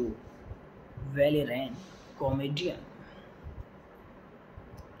fast to well-ran comedian.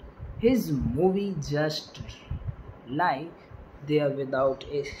 His movie just lie there without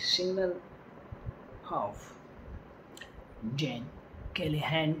a single half. Jane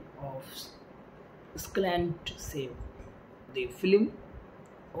Callahan of Sclant said the film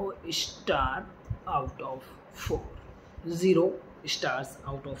a star out of 4. 0 stars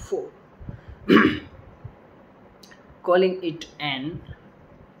out of 4, calling it an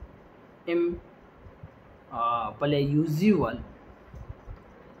unusual,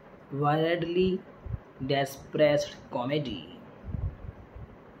 wildly depressed comedy,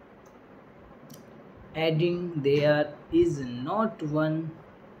 adding there is not one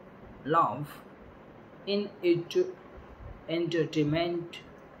laugh in it. Entertainment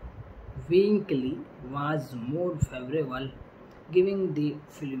Winkley was more favorable, giving the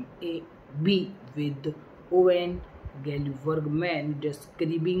film a B, with Owen Gilverman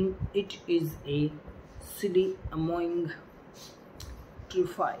describing it as a silly, annoying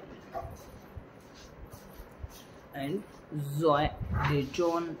trifle, and Zoe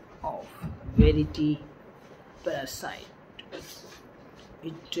Dejon of Verity Parasite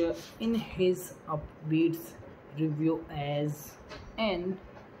it in his upbeat review as an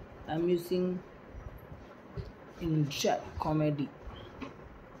amusing inside comedy.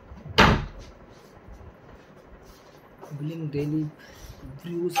 Billing daily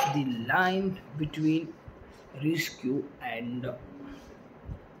views the line between rescue and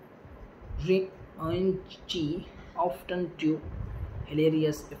raunchy often to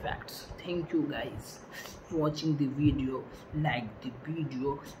hilarious effects. Thank you guys for watching the video. Like the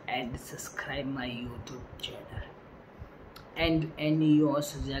video and subscribe my YouTube channel. And any your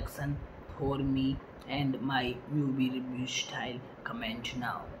suggestion for me and my movie review style, comment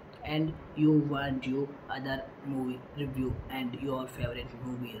now. And you want your other movie review and your favorite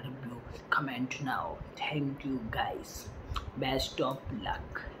movie review, comment now. Thank you guys. Best of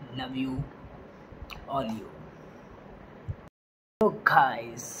luck. Love you all you. So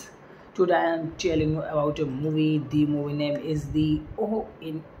guys, today I am telling you about a movie. The movie name is The O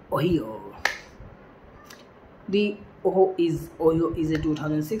in Ohio. The Ohio is a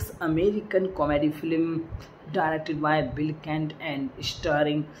 2006 American comedy film directed by Bill Kent and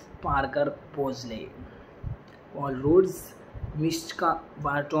starring Parker Posey, Paul Rhodes, Mishka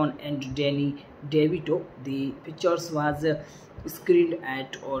Barton, and Danny DeVito. The picture was screened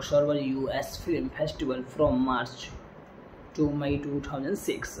at Oscar US Film Festival from March to May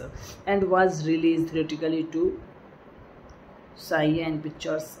 2006 and was released theatrically to Cyan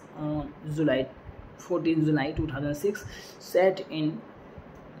Pictures on 14 July 2006. Set in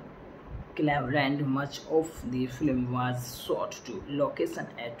Cleveland, much of the film was shot to location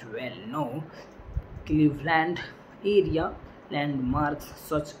at well-known Cleveland area landmarks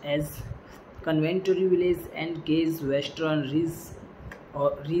such as Coventry Village and Case Western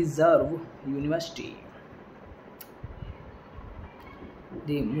Reserve University.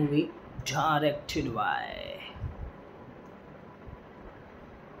 The movie directed by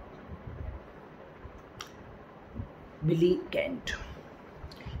Billy Kent,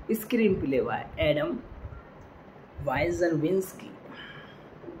 screenplay by Adam Wierzynski,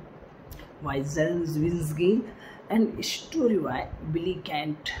 and story by Billy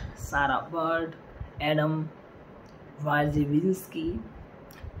Kent, Sarah Bird, Adam Wierzynski,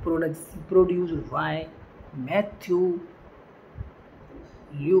 produced by Matthew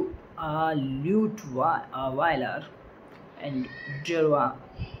Lutweiler and Jerva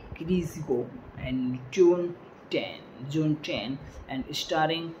Crisco and June 10, and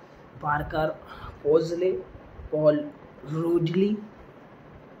starring Parker Posey, Paul Rudy,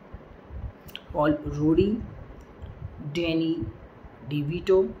 Danny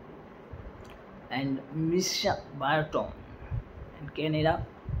DeVito, and Misha Barton, and Canada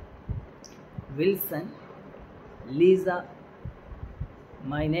Wilson, Lisa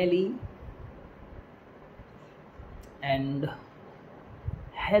Minnelli, and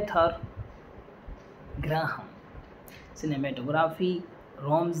Heather Graham. Cinematography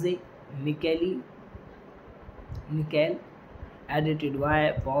Romze Nickel, edited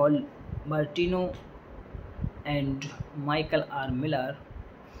by Paul Martino and Michael R. Miller.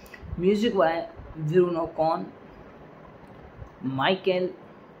 Music by Bruno Cohn, Michael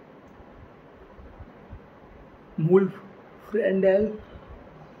Mulfrendel,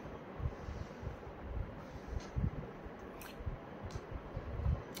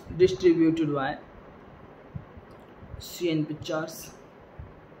 distributed by CN Pictures.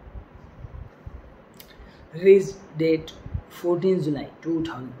 Release date 14 July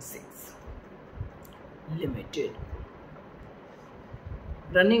 2006. Limited.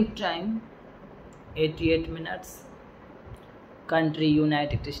 Running time 88 minutes. Country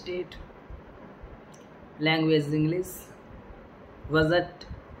United States. Language English. Budget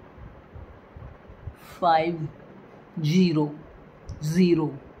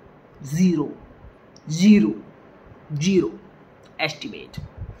 5,0,0,0,0. Estimate.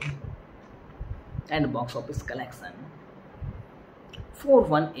 And box office collection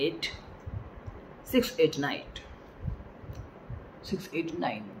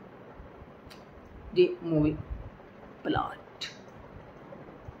 418,689. The movie plot.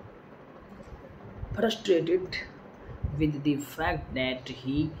 Frustrated with the fact that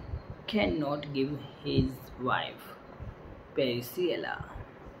he cannot give his wife Priscilla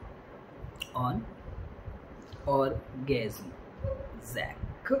an orgasm, Zack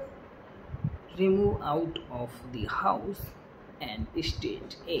remove out of the house and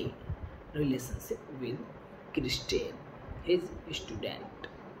stage a relationship with Christine, his student.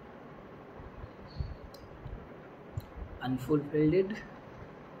 Unfulfilled,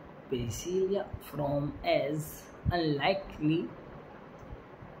 Priscilla from as unlikely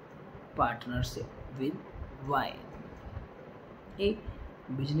partnership with Wayne, a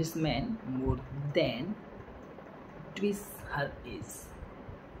businessman more than twice her age.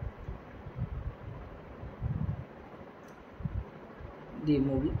 The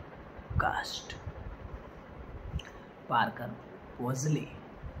movie cast: Parker Posey.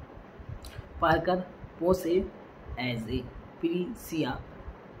 Parker Posey as a Priscilla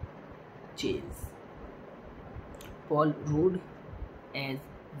Chase. Paul Rudd as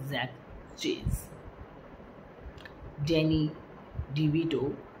Zack Chase. Danny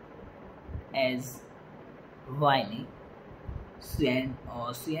DeVito as Vinnie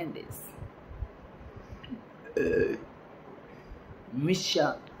Sanders.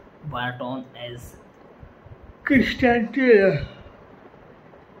 Misha Barton as Christian Taylor.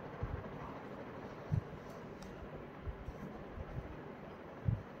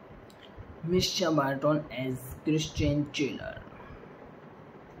 Misha Barton as Christian Taylor.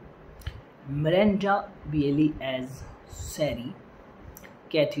 Miranda Bailey as Sari.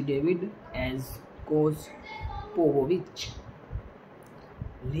 Kathy David as Coach Povovich.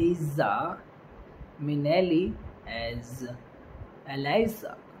 Lisa Minnelli as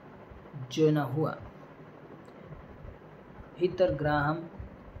Eliza Jonahua. Heather Graham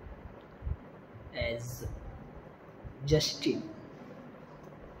as Justin.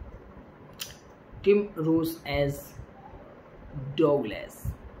 Tim Roos as Douglas.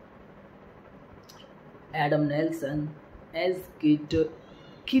 Adam Nelson as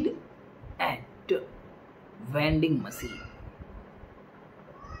Kid at vending machine.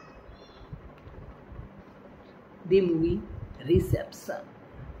 The movie reception.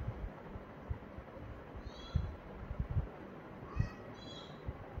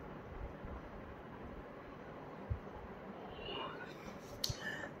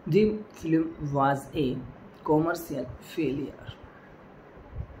 The film was a commercial failure,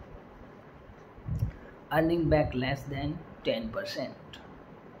 earning back less than 10%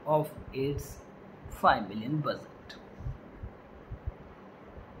 of its $5 million budget.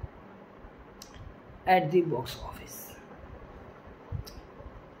 At the box office,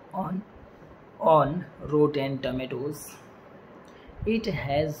 on Rotten Tomatoes, it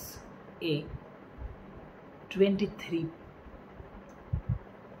has a 23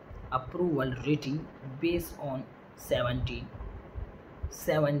 approval rating based on 70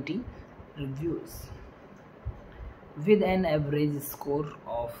 reviews, with an average score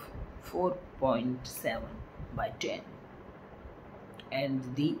of 4.7 by 10,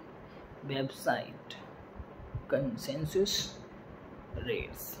 and the website consensus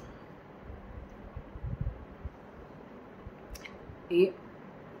rates a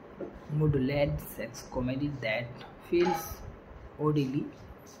mood-led sex comedy that feels oddly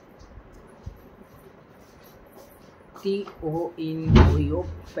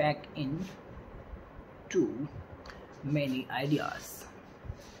packed in too many ideas.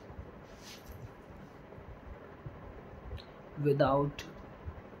 without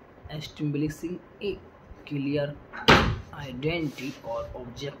establishing a clear identity or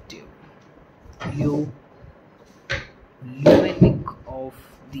objective. You lunatic of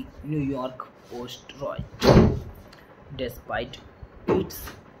the New York Post Roy, despite its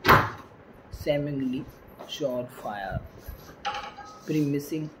seemingly surefire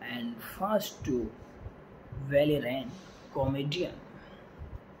premising and fast to well-run comedian.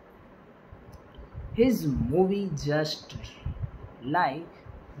 His movie just lie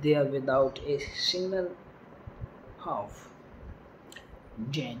there without a single half.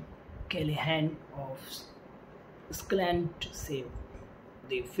 Jane Callahan of Sclant said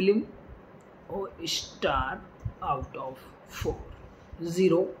the film a star out of 4.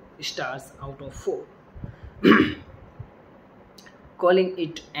 0 stars out of 4, calling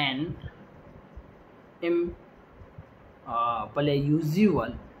it an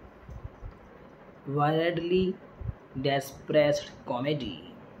usual, wildly depressed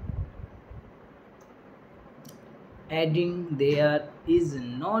comedy, adding there is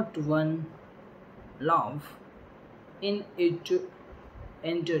not one laugh in it.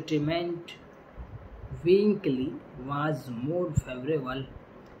 Entertainment Winkley was more favorable,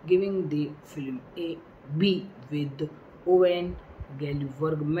 giving the film a B, with Owen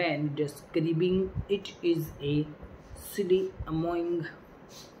Gilverman describing it as a silly, annoying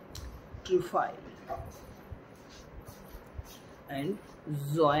trifle, and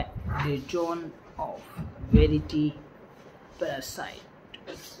Zoe Dejon of Verity Parasite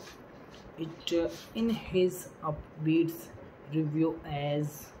it in his upbeat review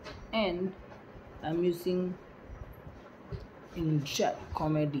as an amusing inject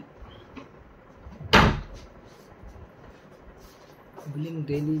comedy. Bling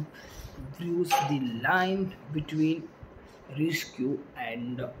daily views the line between rescue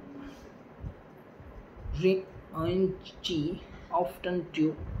and raunchy, often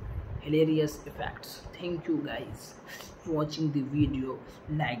to hilarious effects. Thank you guys for watching the video.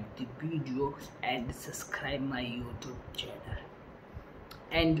 Like the video and subscribe my YouTube channel.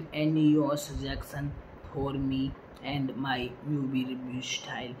 And any your suggestion for me and my movie review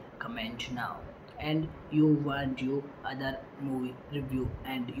style, comment now. And you want your other movie review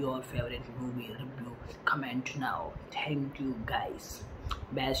and your favorite movie review, comment now. Thank you guys.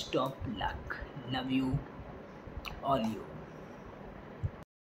 Best of luck. Love you all you.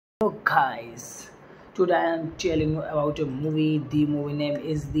 So guys, today I am telling you about a movie. The movie name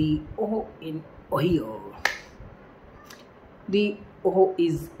is The Oho in Ohio. The Ohio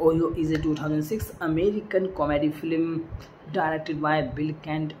is a 2006 American comedy film directed by Bill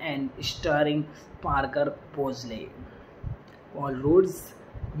Kent and starring Parker Posey, Paul Rhodes,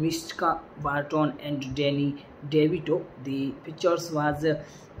 Mishka Barton, and Danny DeVito. The picture was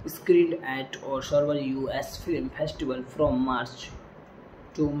screened at Oscar US Film Festival from March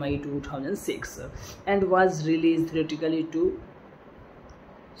to May 2006 and was released theatrically to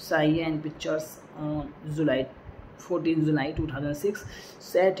Cyan Pictures on 14 July 2006.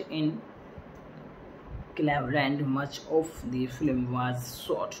 Set in Cleveland, much of the film was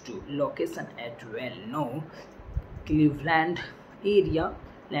shot to location at well-known Cleveland area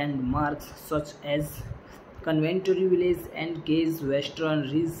landmarks such as Coventry Village and Case Western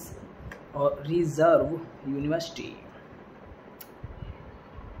Reserve University.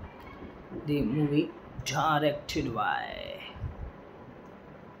 The movie directed by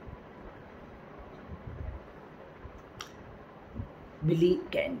Billy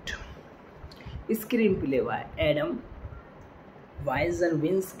Kent, screenplay by Adam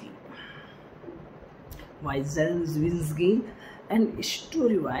Wierzynski, and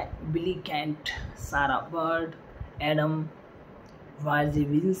story by Billy Kent, Sarah Bird, Adam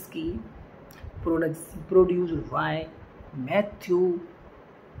Wierzynski, produced by Matthew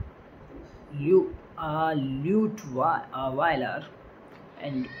Lutweiler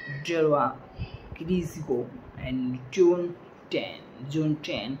and Jerva Crisco and June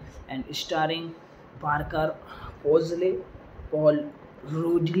 10, and starring Parker Posey, Paul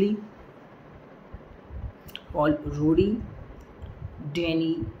Rudy,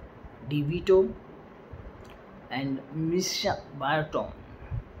 Danny DeVito, and Misha Barton,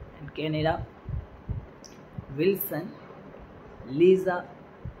 and Canada Wilson, Lisa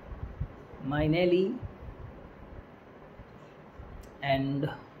Minnelli, and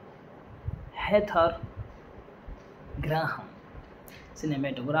Heather Graham.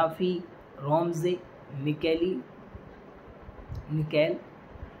 Cinematography Ramsey Nickel,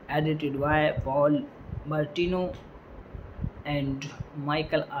 edited by Paul Martino and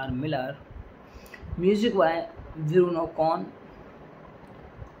Michael R. Miller. Music by Bruno Cohn,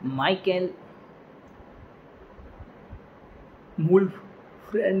 Michael Wolf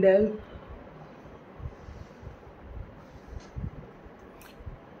Frendel,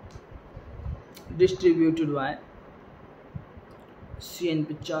 distributed by CN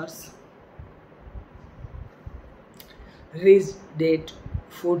Pictures. Release date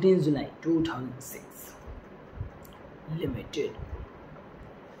 14 July 2006. Limited.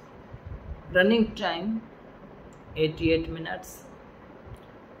 Running time 88 minutes.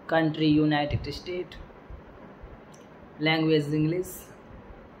 Country United States. Language English.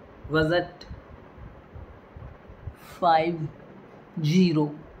 Budget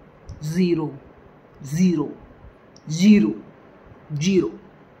 5,000,000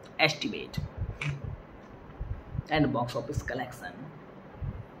 estimate. And box office collection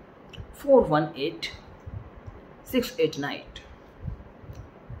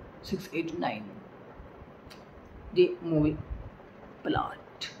 418,689. The movie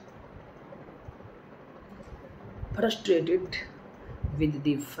plot: frustrated with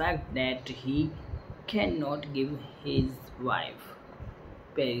the fact that he cannot give his wife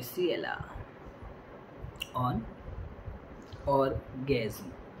Priscilla an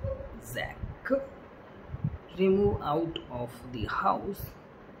orgasm, Zack remove out of the house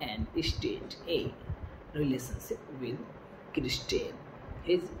and stage a relationship with Christine,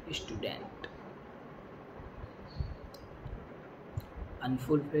 his student.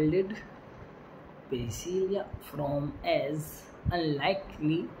 Unfulfilled, Priscilla from as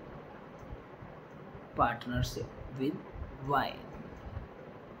unlikely partnership with Wine,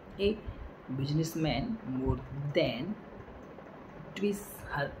 a businessman more than twice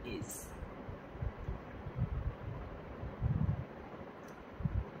her age.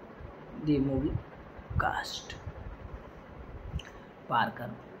 The movie cast: Parker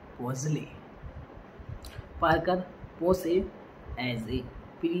Posey. Parker Posey as a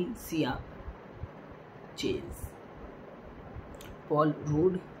Priscilla Chase. Paul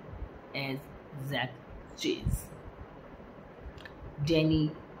Rudd as Zack Chase.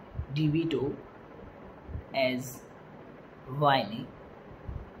 Danny DeVito as Vinnie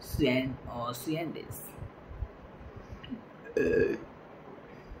Sanders.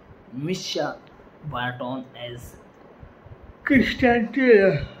 Misha Barton as Christian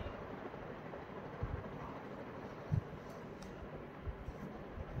Taylor.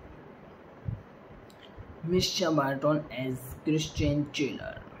 Misha Barton as Christian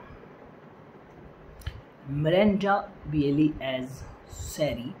Taylor. Miranda Bailey as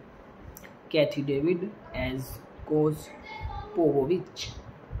Sari. Kathy David as Coach Povovich.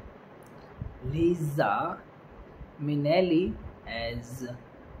 Lisa Minnelli as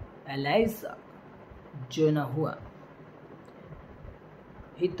Eliza Jonahua.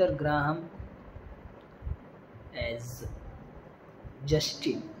 Heather Graham as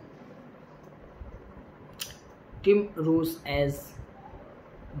Justin. Tim Roos as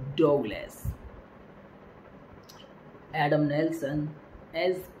Douglas. Adam Nelson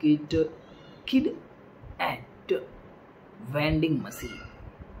as Kid at vending machine.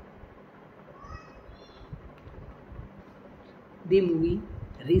 The movie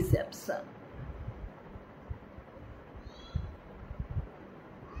reception: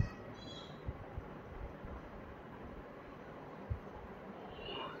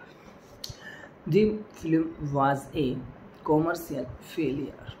 the film was a commercial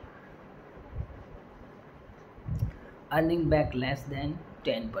failure, earning back less than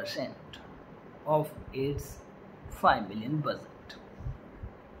 10% of its $5 million budget.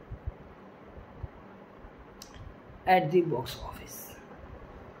 At the box office,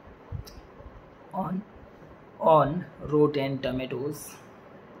 on Rotten Tomatoes,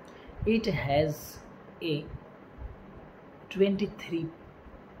 it has a 23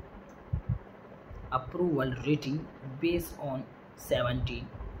 approval rating based on 70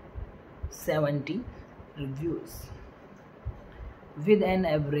 reviews, with an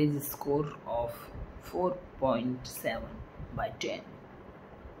average score of 4.7 by 10,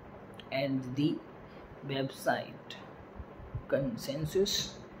 and the website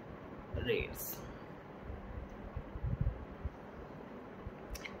consensus rates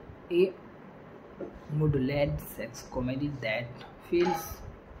a mood-led sex comedy that feels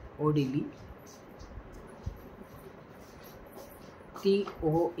oddly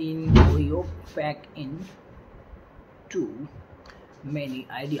packed in too many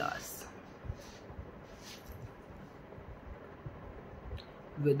ideas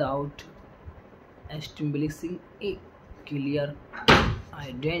without establishing a clear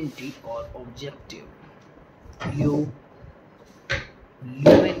identity or objective.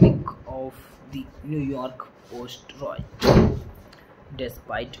 Lunatic of the New York Post wrote,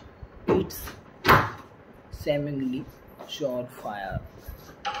 despite its seemingly surefire,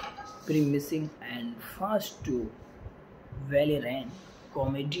 promising and fast to valiant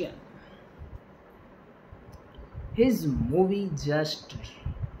comedian. His movie just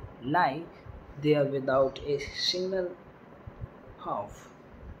lie there without a single half.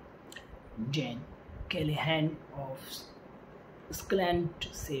 Jane Callahan of Scotland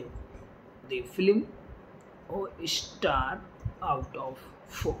said the film a star out of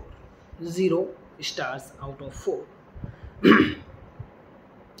 4. 0 stars out of 4,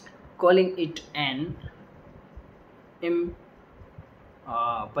 calling it an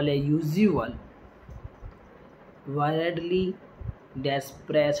usual, wildly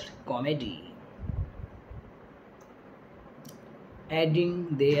desperate comedy, adding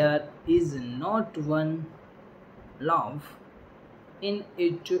there is not one laugh in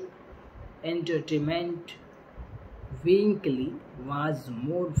it. Entertainment Winkley was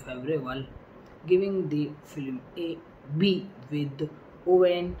more favorable, giving the film a B, with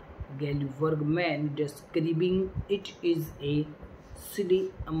Owen Gallagher describing it as a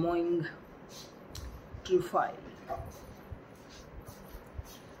silly, annoying trifle,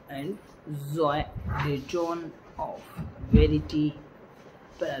 and Zoe DeJohn of Verity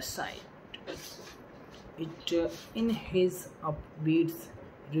Parasite it in his upbeat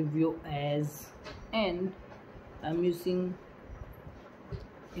review as an amusing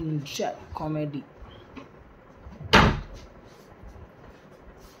inject comedy.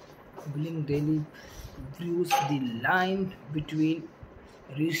 Billing daily views the line between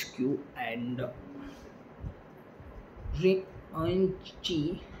rescue and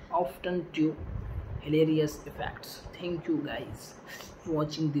raunchy often to hilarious effects. Thank you guys for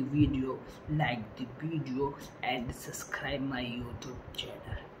watching the video. Like the video and subscribe my YouTube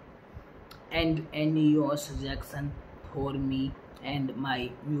channel. And any your suggestion for me and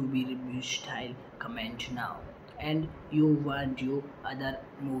my movie review style, comment now. And you want your other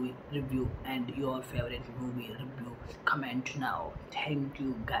movie review and your favorite movie review, comment now. Thank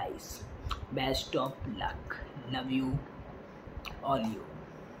you guys. Best of luck. Love you all you.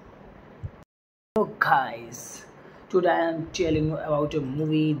 So guys, today I am telling you about a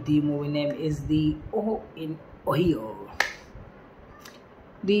movie. The movie name is The Oho in Ohio.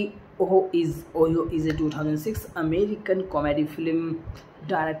 The Ohio is a 2006 American comedy film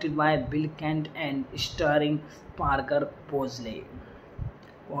directed by Bill Kent and starring Parker Posey,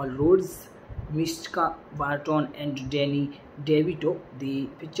 Paul Rhodes, Mishka Barton and Danny DeVito. The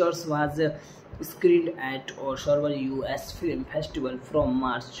picture was screened at several US Film Festival from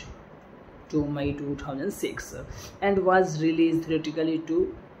March to May 2006 and was released theatrically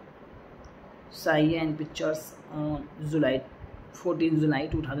to Cyan Pictures on 14 July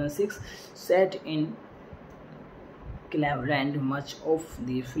 2006. Set in Cleveland, much of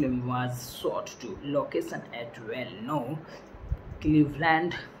the film was shot to location at well-known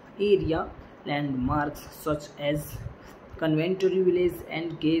Cleveland area landmarks such as Coventry Village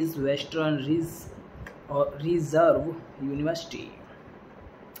and Case Western Reserve University.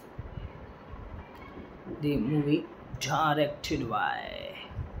 The movie directed by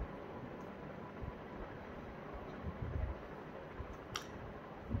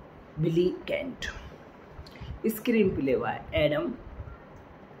Billy Kent, screenplay by Adam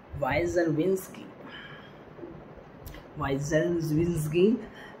Wierzynski,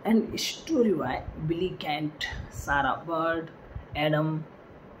 and story by Billy Kent, Sarah Bird, Adam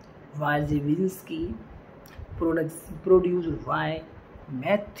Wierzynski, produced by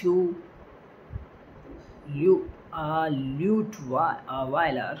Matthew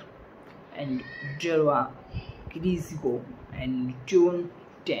Lutweiler and Jerva Kriziko and June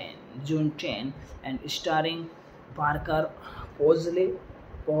 10, and starring Parker Posey,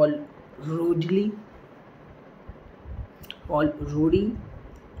 Paul Rudy,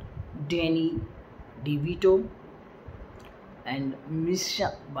 Danny DeVito, and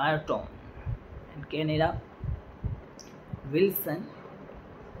Misha Barton, and Canada Wilson,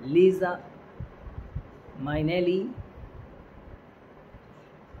 Lisa Minnelli,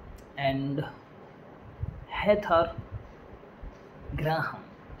 and Heather Graham.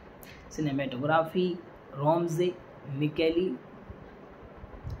 Cinematography Ramsey Nickel,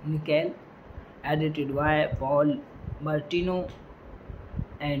 edited by Paul Martino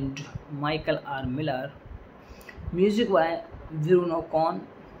and Michael R. Miller. Music by Bruno Cohn,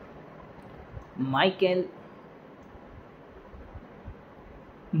 Michael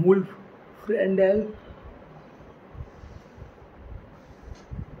Mulfrendel,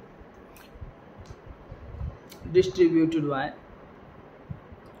 distributed by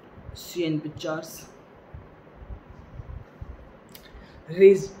Cyan Pictures.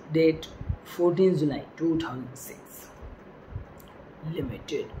 Release date 14 July 2006.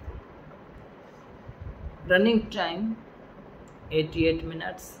 Limited. Running time 88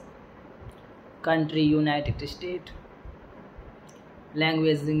 minutes. Country United States.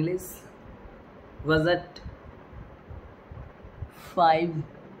 Language English. Budget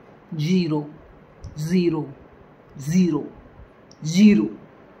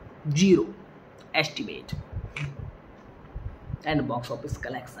 5,000,000 estimate. And box office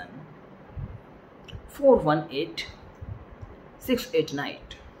collection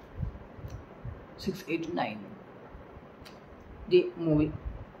 418,689. The movie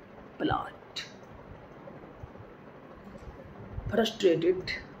plot.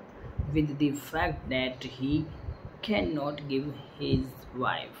 Frustrated with the fact that he cannot give his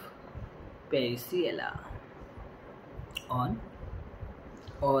wife Priscilla on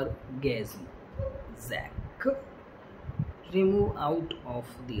orgasm, Zack remove out of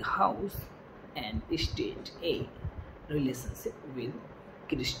the house and start a relationship with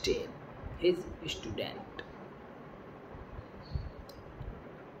Christine, his student.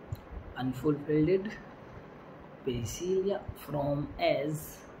 Unfulfilled, Priscilla from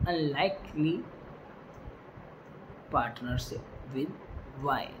as unlikely partnership with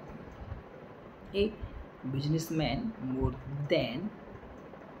Wine, a businessman more than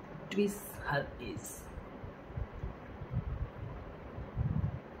twice her age.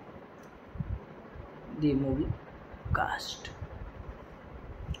 The movie cast.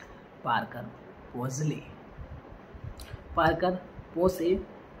 Parker Posey. Parker Posey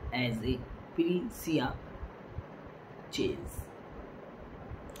as a Priscilla Chase.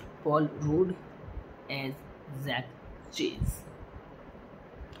 Paul Rudd as Zack Chase.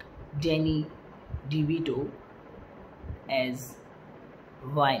 Danny DeVito as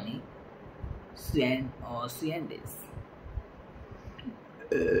Viney Sanders.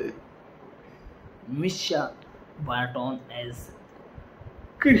 Misha Barton as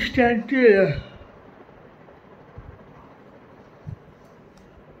Christian Taylor.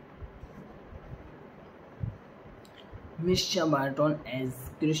 Misha Barton as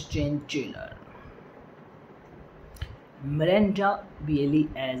Christian Taylor. Miranda Bailey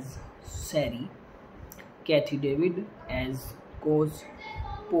as Sari. Kathy David as Coach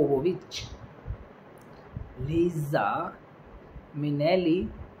Povich. Liza Minnelli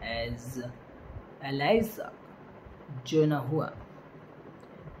as Eliza Jonahua.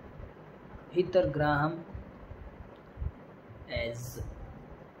 Heather Graham as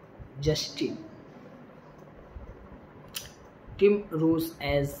Justin. Tim Roos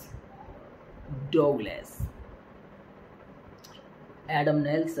as Douglas. Adam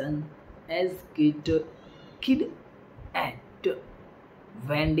Nelson as Kid at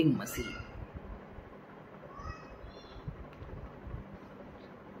vending machine.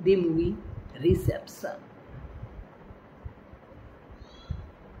 The movie reception.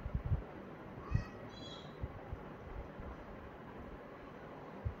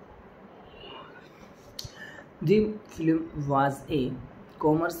 The film was a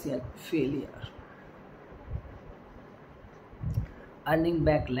commercial failure, earning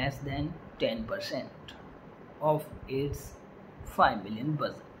back less than 10% of its $5 million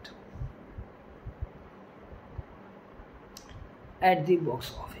budget at the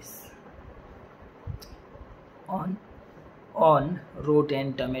box office. On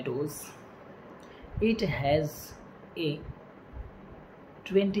Rotten Tomatoes, it has a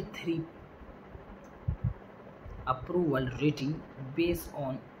 23 approval rating based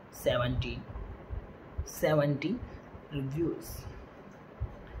on 70 reviews,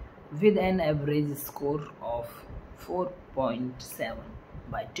 with an average score of 4.7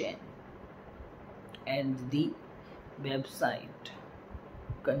 by 10, and the website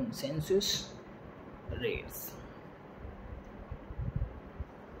consensus rates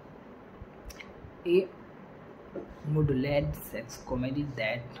a mood-led sex comedy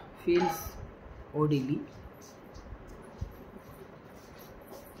that feels oddly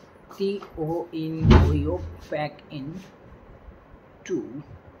packed in too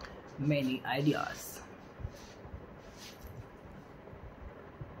many ideas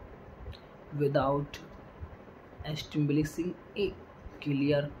without establishing a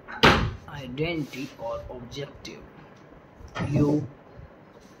clear identity or objective. You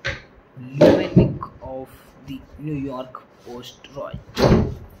lunatic of the New York Post wrote,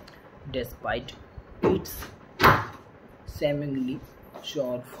 despite its seemingly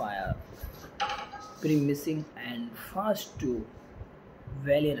surefire premising and fast to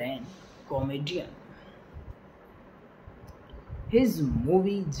well-ran comedian, his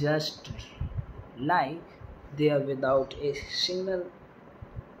movie just lie there without a single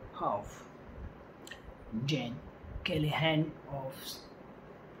half. Jane Callahan of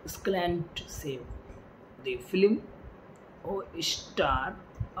Scotland said the film a star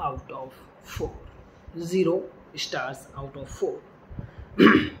out of 4. 0 stars out of 4,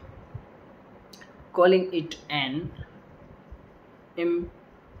 calling it an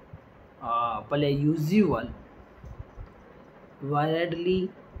unusual, widely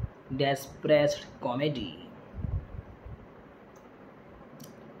dispersed comedy,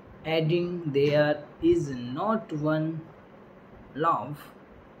 adding there is not one laugh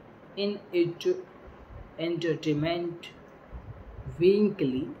in it. Entertainment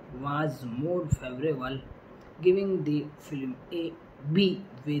Weekly was more favorable, giving the film a B,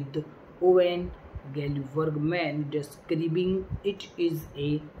 with Owen Gilverman describing it as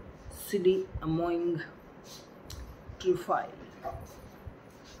a silly, annoying trifle,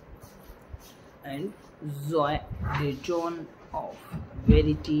 and Zoe the tone of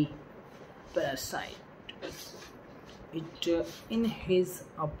Verity Parasite. It in his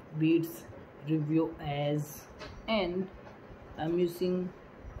upbeat review as an amusing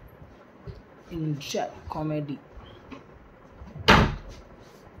inside comedy.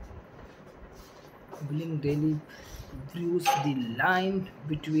 Billing daily views the line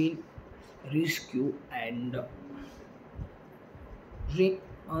between rescue and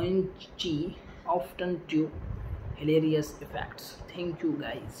raunchy, often to hilarious effects. Thank you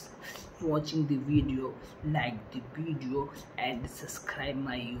guys for watching the video. Like the video and subscribe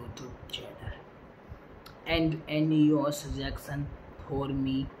my YouTube channel. And any your suggestion for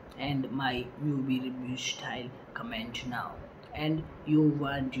me and my movie review style, comment now. And you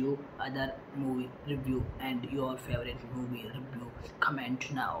want your other movie review and your favorite movie review,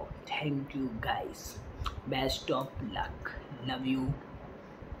 comment now. Thank you guys. Best of luck. Love you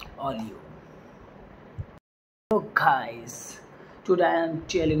all you. So guys, today I am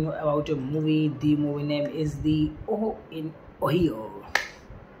telling you about a movie. The movie name is The Ohio in Ohio.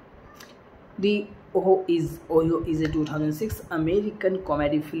 The Ohio is a 2006 American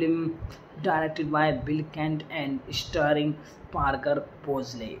comedy film directed by Bill Kent and starring Parker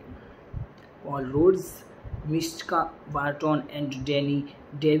Posey, Paul Rhodes, Mishka Barton, and Danny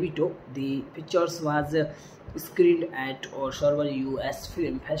DeVito. The picture was screened at several US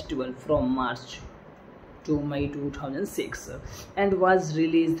Film Festival from March to May 2006 and was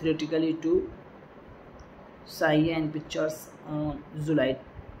released theatrically to Cyan Pictures on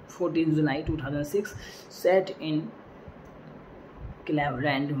 14 July 2006. Set in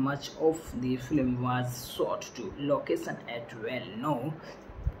Cleveland, much of the film was shot to location at well-known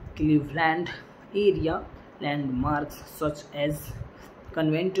Cleveland area landmarks such as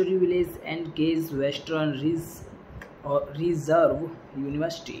Coventry Village and Case Western Reserve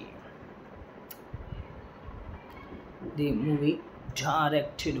University. The movie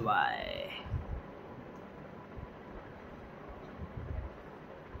directed by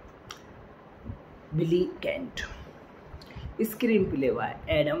Billy Kent, screenplay by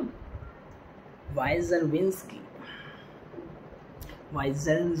Adam Wierzynski,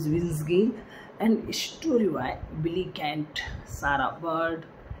 and story by Billy Kent, Sarah Bird,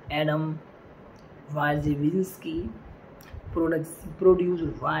 Adam Wierzynski,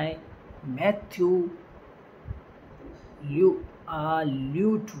 produced by Matthew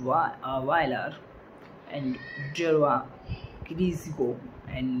Lutweiler and Jerva Crisco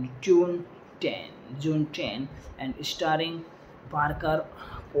and June 10, and starring Parker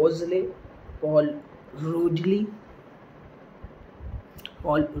Posey, Paul Rudy,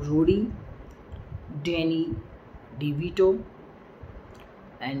 Danny DeVito,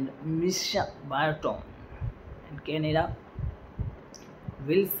 and Misha Barton, and Canada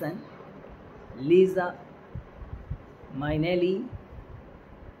Wilson, Lisa Minnelli,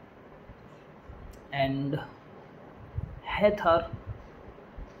 and Heather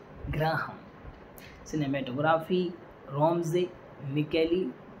Graham. Cinematography Ramsey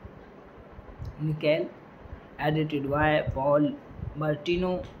Nickel, edited by Paul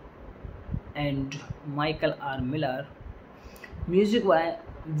Martino and Michael R. Miller. Music by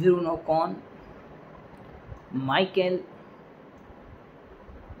Bruno Cohn, Michael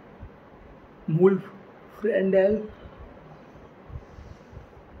Mulfrendel,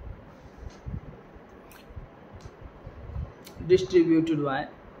 distributed by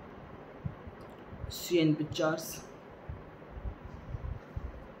Cyan Pictures.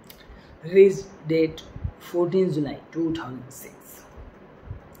 Release date 14 July 2006.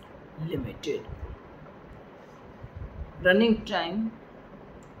 Limited. Running time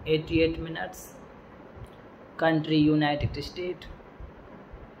 88 minutes. Country United States.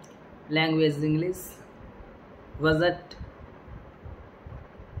 Language English. Budget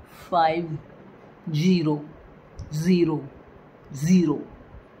 $50 zero, zero,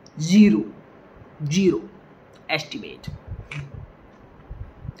 zero, zero estimate.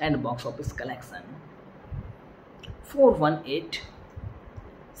 And box office collection 418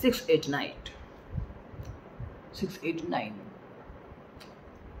 689 689.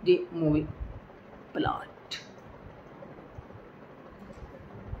 The movie plot.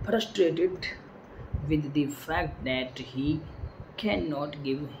 Frustrated with the fact that he cannot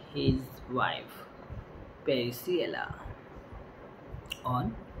give his wife Priscilla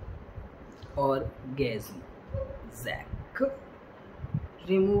on orgasm, Zack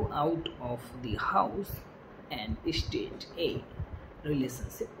remove out of the house and stage a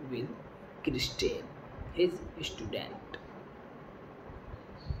relationship with Christine, his student.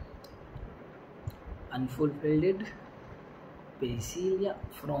 Unfulfilled, Priscilla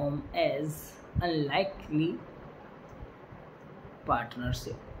from as unlikely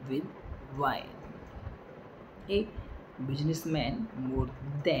partnership with Wine, a businessman more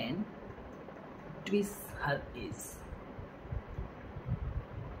than twice her age.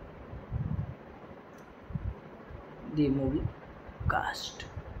 The movie cast: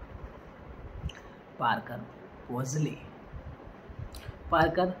 Parker Posey.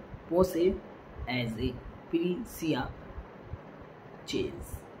 Parker Posey as a Priscilla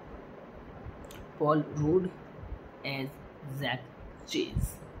Chase. Paul Rudd as Zack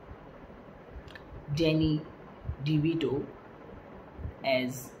Chase. Danny DeVito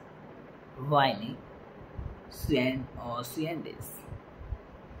as Vinnie Sanders.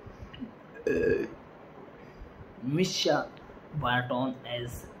 Misha Barton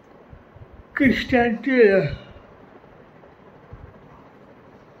as Christian Taylor.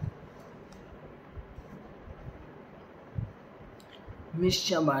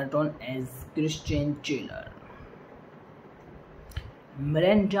 Misha Barton as Christian Taylor.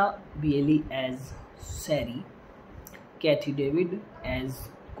 Miranda Bailey as Sari. Kathy David as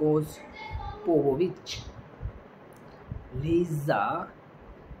Coach Povovich. Lisa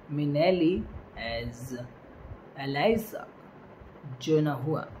Minnelli as Eliza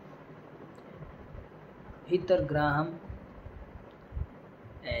Jonahua. Heather Graham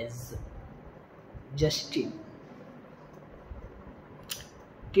as Justin.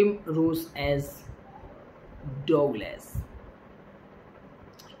 Tim Roos as Douglas.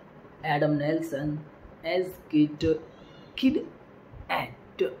 Adam Nelson as Kid at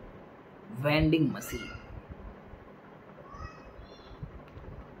vending machine.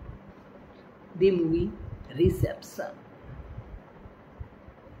 The movie reception.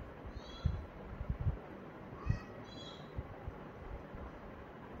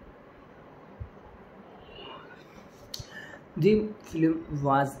 The film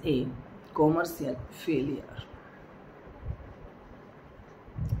was a commercial failure,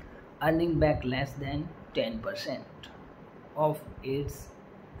 earning back less than 10% of its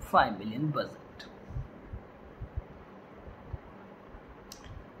 $5 million budget.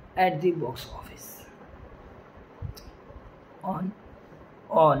 At the box office, on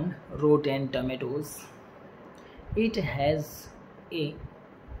Rotten Tomatoes, it has a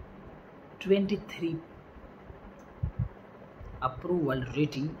 23 approval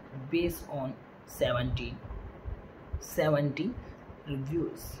rating based on 70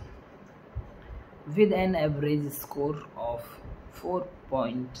 reviews, with an average score of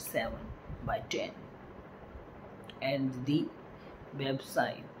 4.7 by 10, and the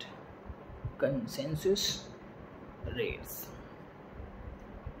website consensus rates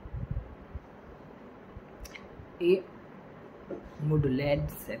a mood-led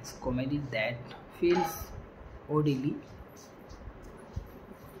sex comedy that feels oddly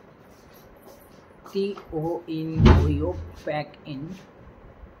Ohio pack in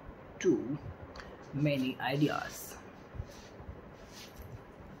too many ideas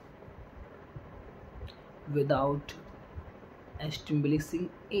without establishing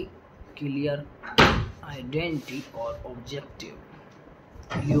a clear identity or objective.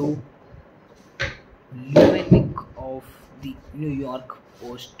 Lunatic of the New York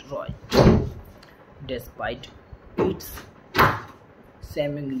Post Roy, despite its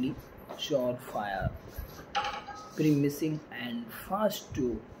seemingly surefire premising and fast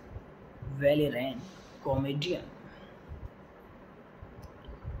to well-run comedian.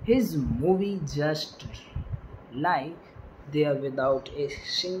 His movie just lie there without a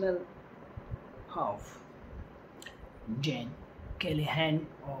single half. Jen Callahan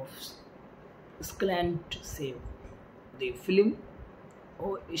of Slant said the film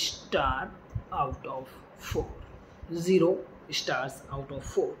a star out of 4. 0 stars out of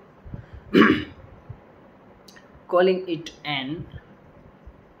 4. calling it an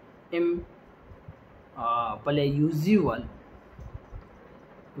usual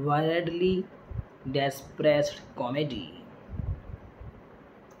wildly depressed comedy,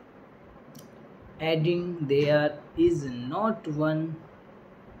 adding there is not one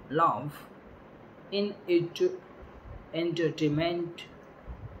laugh in it. Entertainment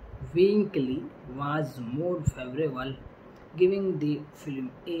Winkley was more favorable, giving the film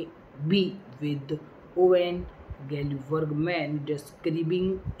a B, with Owen Gilverman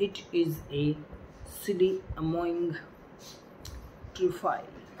describing it as a silly, annoying trifle,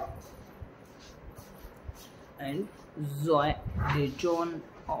 and Zoe Dejon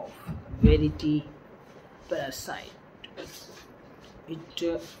of Verity Parasite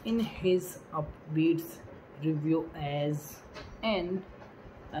it in his upbeat review as an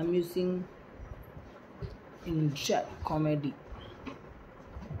amusing inject comedy.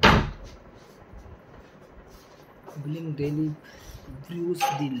 Bling daily views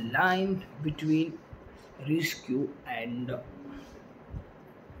the line between rescue and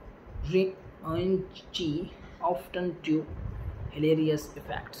raunchy, often to hilarious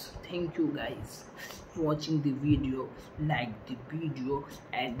effects. Thank you guys for watching the video. Like the video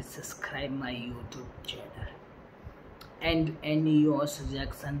and subscribe my YouTube channel. And any your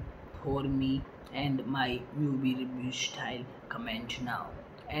suggestion for me and my movie review style, comment now.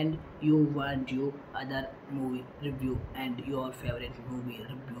 And you want your other movie review and your favorite movie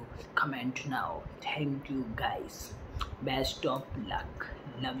review, comment now. Thank you guys, best of luck,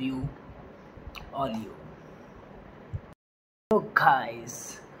 love you all you. So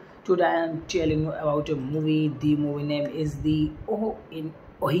guys, today I am telling you about a movie. The movie name is The Ohio in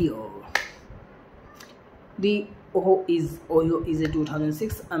Ohio. The Ohio is a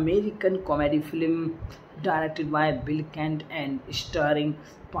 2006 American comedy film directed by Bill Kent and starring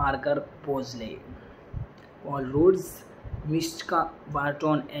Parker Posey, Paul Rhodes, Mishka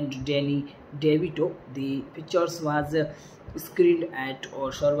Barton, and Danny DeVito. The picture was screened at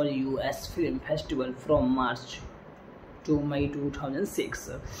Oscar US Film Festival from March to May 2006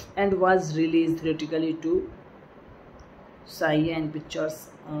 and was released theatrically to Cyan Pictures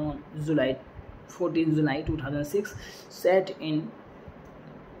on 14 July 2006. Set in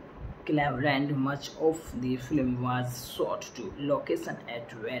Cleveland, much of the film was shot to location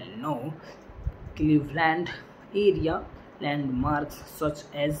at well-known Cleveland area landmarks such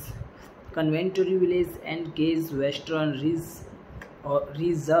as Coventry Village and Case Western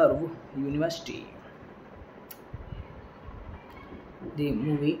Reserve University. The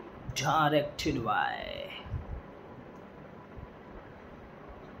movie directed by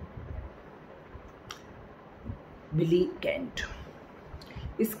Billy Kent,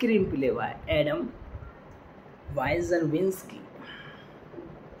 screenplay by Adam Wierzynski,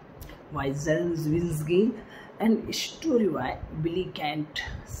 and story by Billy Kent,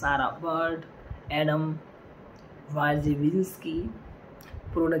 Sarah Bird, Adam Wierzynski,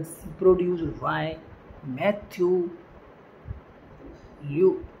 produced by Matthew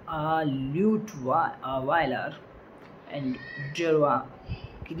Lutweiler and Jerva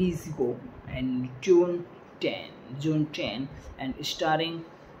Crisco, and June 10, and starring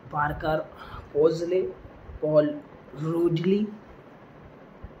Parker Posey, Paul Rudy,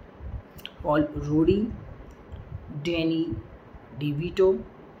 Danny DeVito,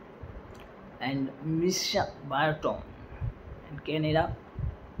 and Misha Barton, and Canada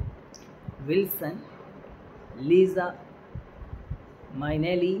Wilson, Lisa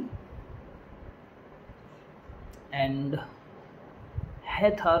Minnelli, and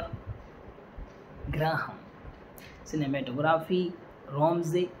Heather Graham. Cinematography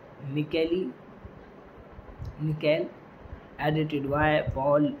Ramsey Nickel, edited by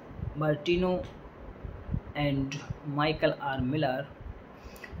Paul Martino and Michael R. Miller.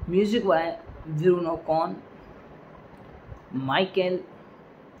 Music by Bruno Cohn, Michael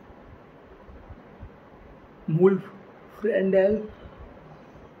Mulfrendel,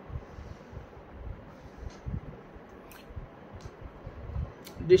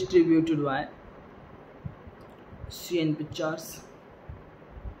 distributed by Cyan Pictures.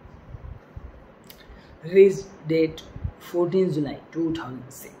 Release date 14 July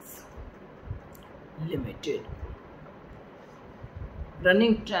 2006. Limited.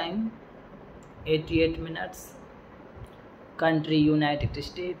 Running time 88 minutes. Country United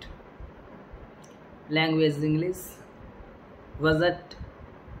States. Language English. Budget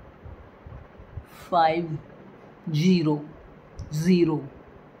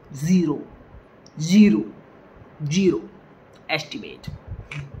 5,000,000 estimate,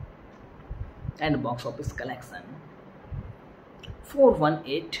 and box office collection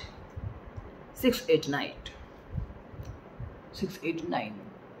 418,689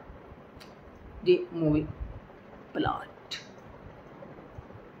 The movie plot.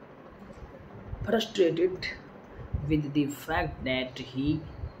 Frustrated with the fact that he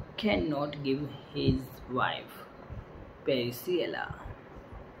cannot give his wife Pericella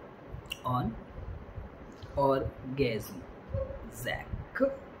on orgasm, Zack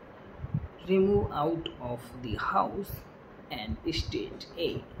remove out of the house and stage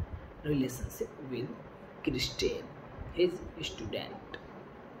a relationship with Christine, his student.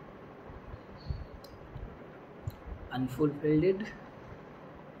 Unfulfilled,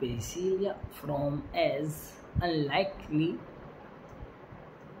 Priscilla from as unlikely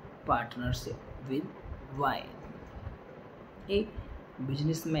partnership with Wine, a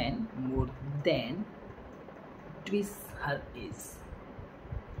businessman more than twice her age.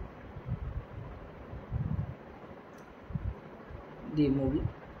 The movie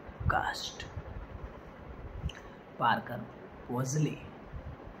cast: Parker Posey.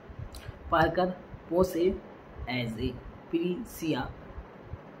 Parker Posey as a Priscilla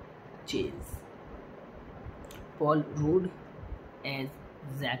Chase. Paul Rudd as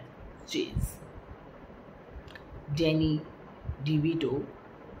Zack Chase. Danny DeVito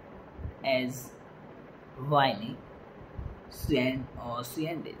as Vinnie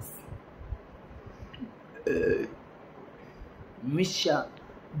Sanders. Misha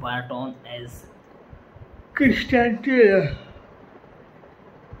Barton as Christian Taylor.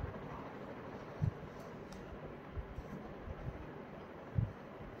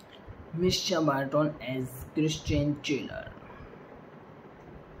 Misha Barton as Christian Taylor.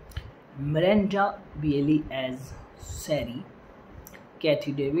 Miranda Bailey as Sari.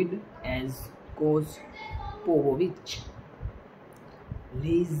 Kathy David as Coach Povovich.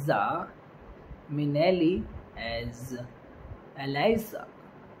 Lisa Minnelli as Eliza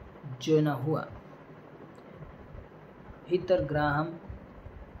Jonahua. Heather Graham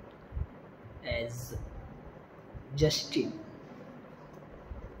as Justin.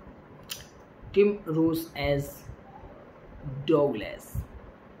 Tim Roos as Douglas.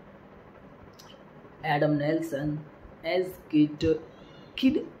 Adam Nelson as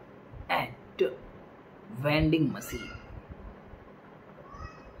Kid at vending machine.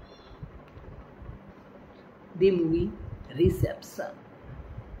 The movie reception.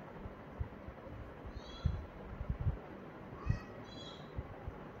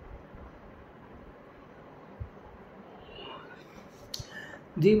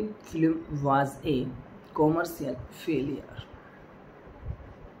 The film was a commercial failure,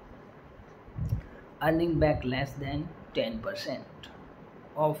 earning back less than 10%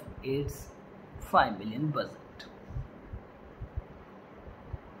 of its $5 million budget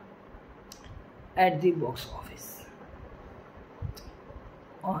at the box office.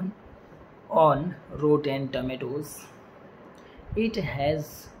 On Rotten Tomatoes, it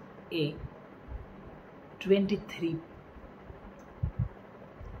has a 23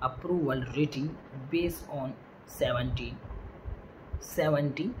 approval rating based on 70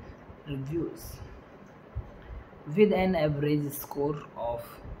 reviews, with an average score of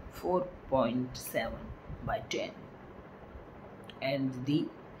 4.7 by 10, and the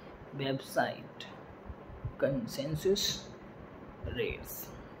website consensus rates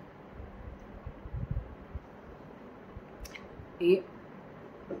a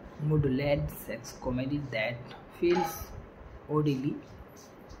mood-led sex comedy that feels oddly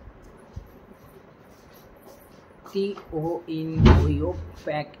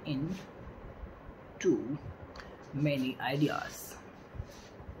pack in too many ideas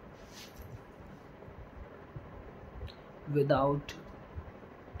without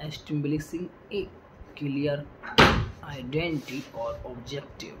establishing a clear identity or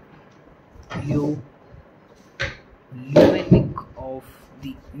objective. Lunatic of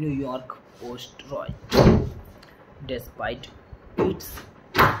the New York Post Roy, despite its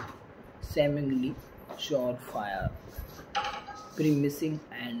seemingly surefire premising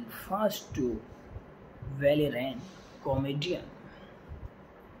and fast to well-ran comedian.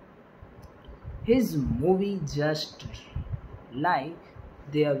 His movie just lie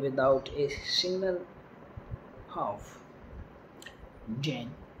there without a single half.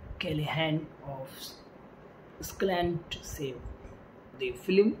 Jane Callahan of Slant said the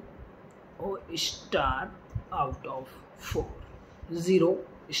film a star out of 4. 0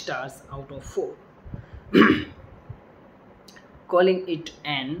 stars out of 4. Calling it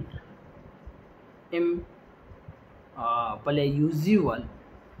an unusual,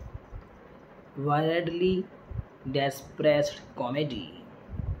 wildly desperate comedy,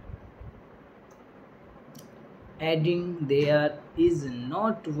 adding there is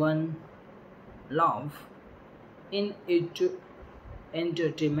not one laugh in it.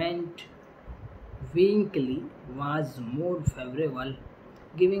 Entertainment Winkley was more favorable,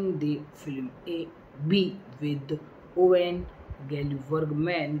 giving the film a B, with Owen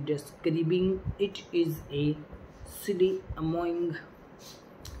Gallagher describing it as a silly, annoying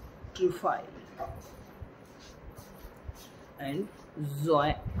trifle, and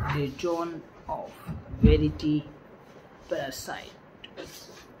Zoe Dejon of Verity Parasite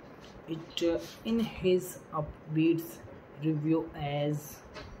it in his upbeat review as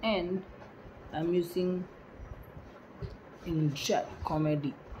an amusing inject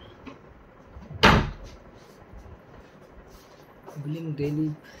comedy. Bling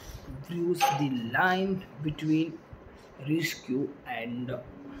daily views the line between rescue and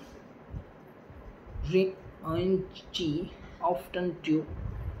revenge often to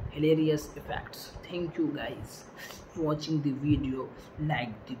hilarious effects. Thank you guys for watching the video.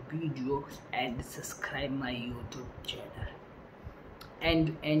 Like the video and subscribe my YouTube channel.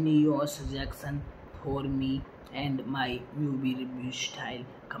 And any your suggestion for me and my movie review style,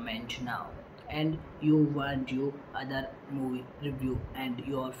 comment now. And you want your other movie review and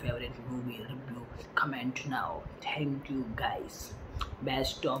your favorite movie review, comment now. Thank you guys.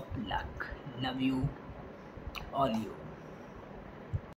 Best of luck. Love you all you.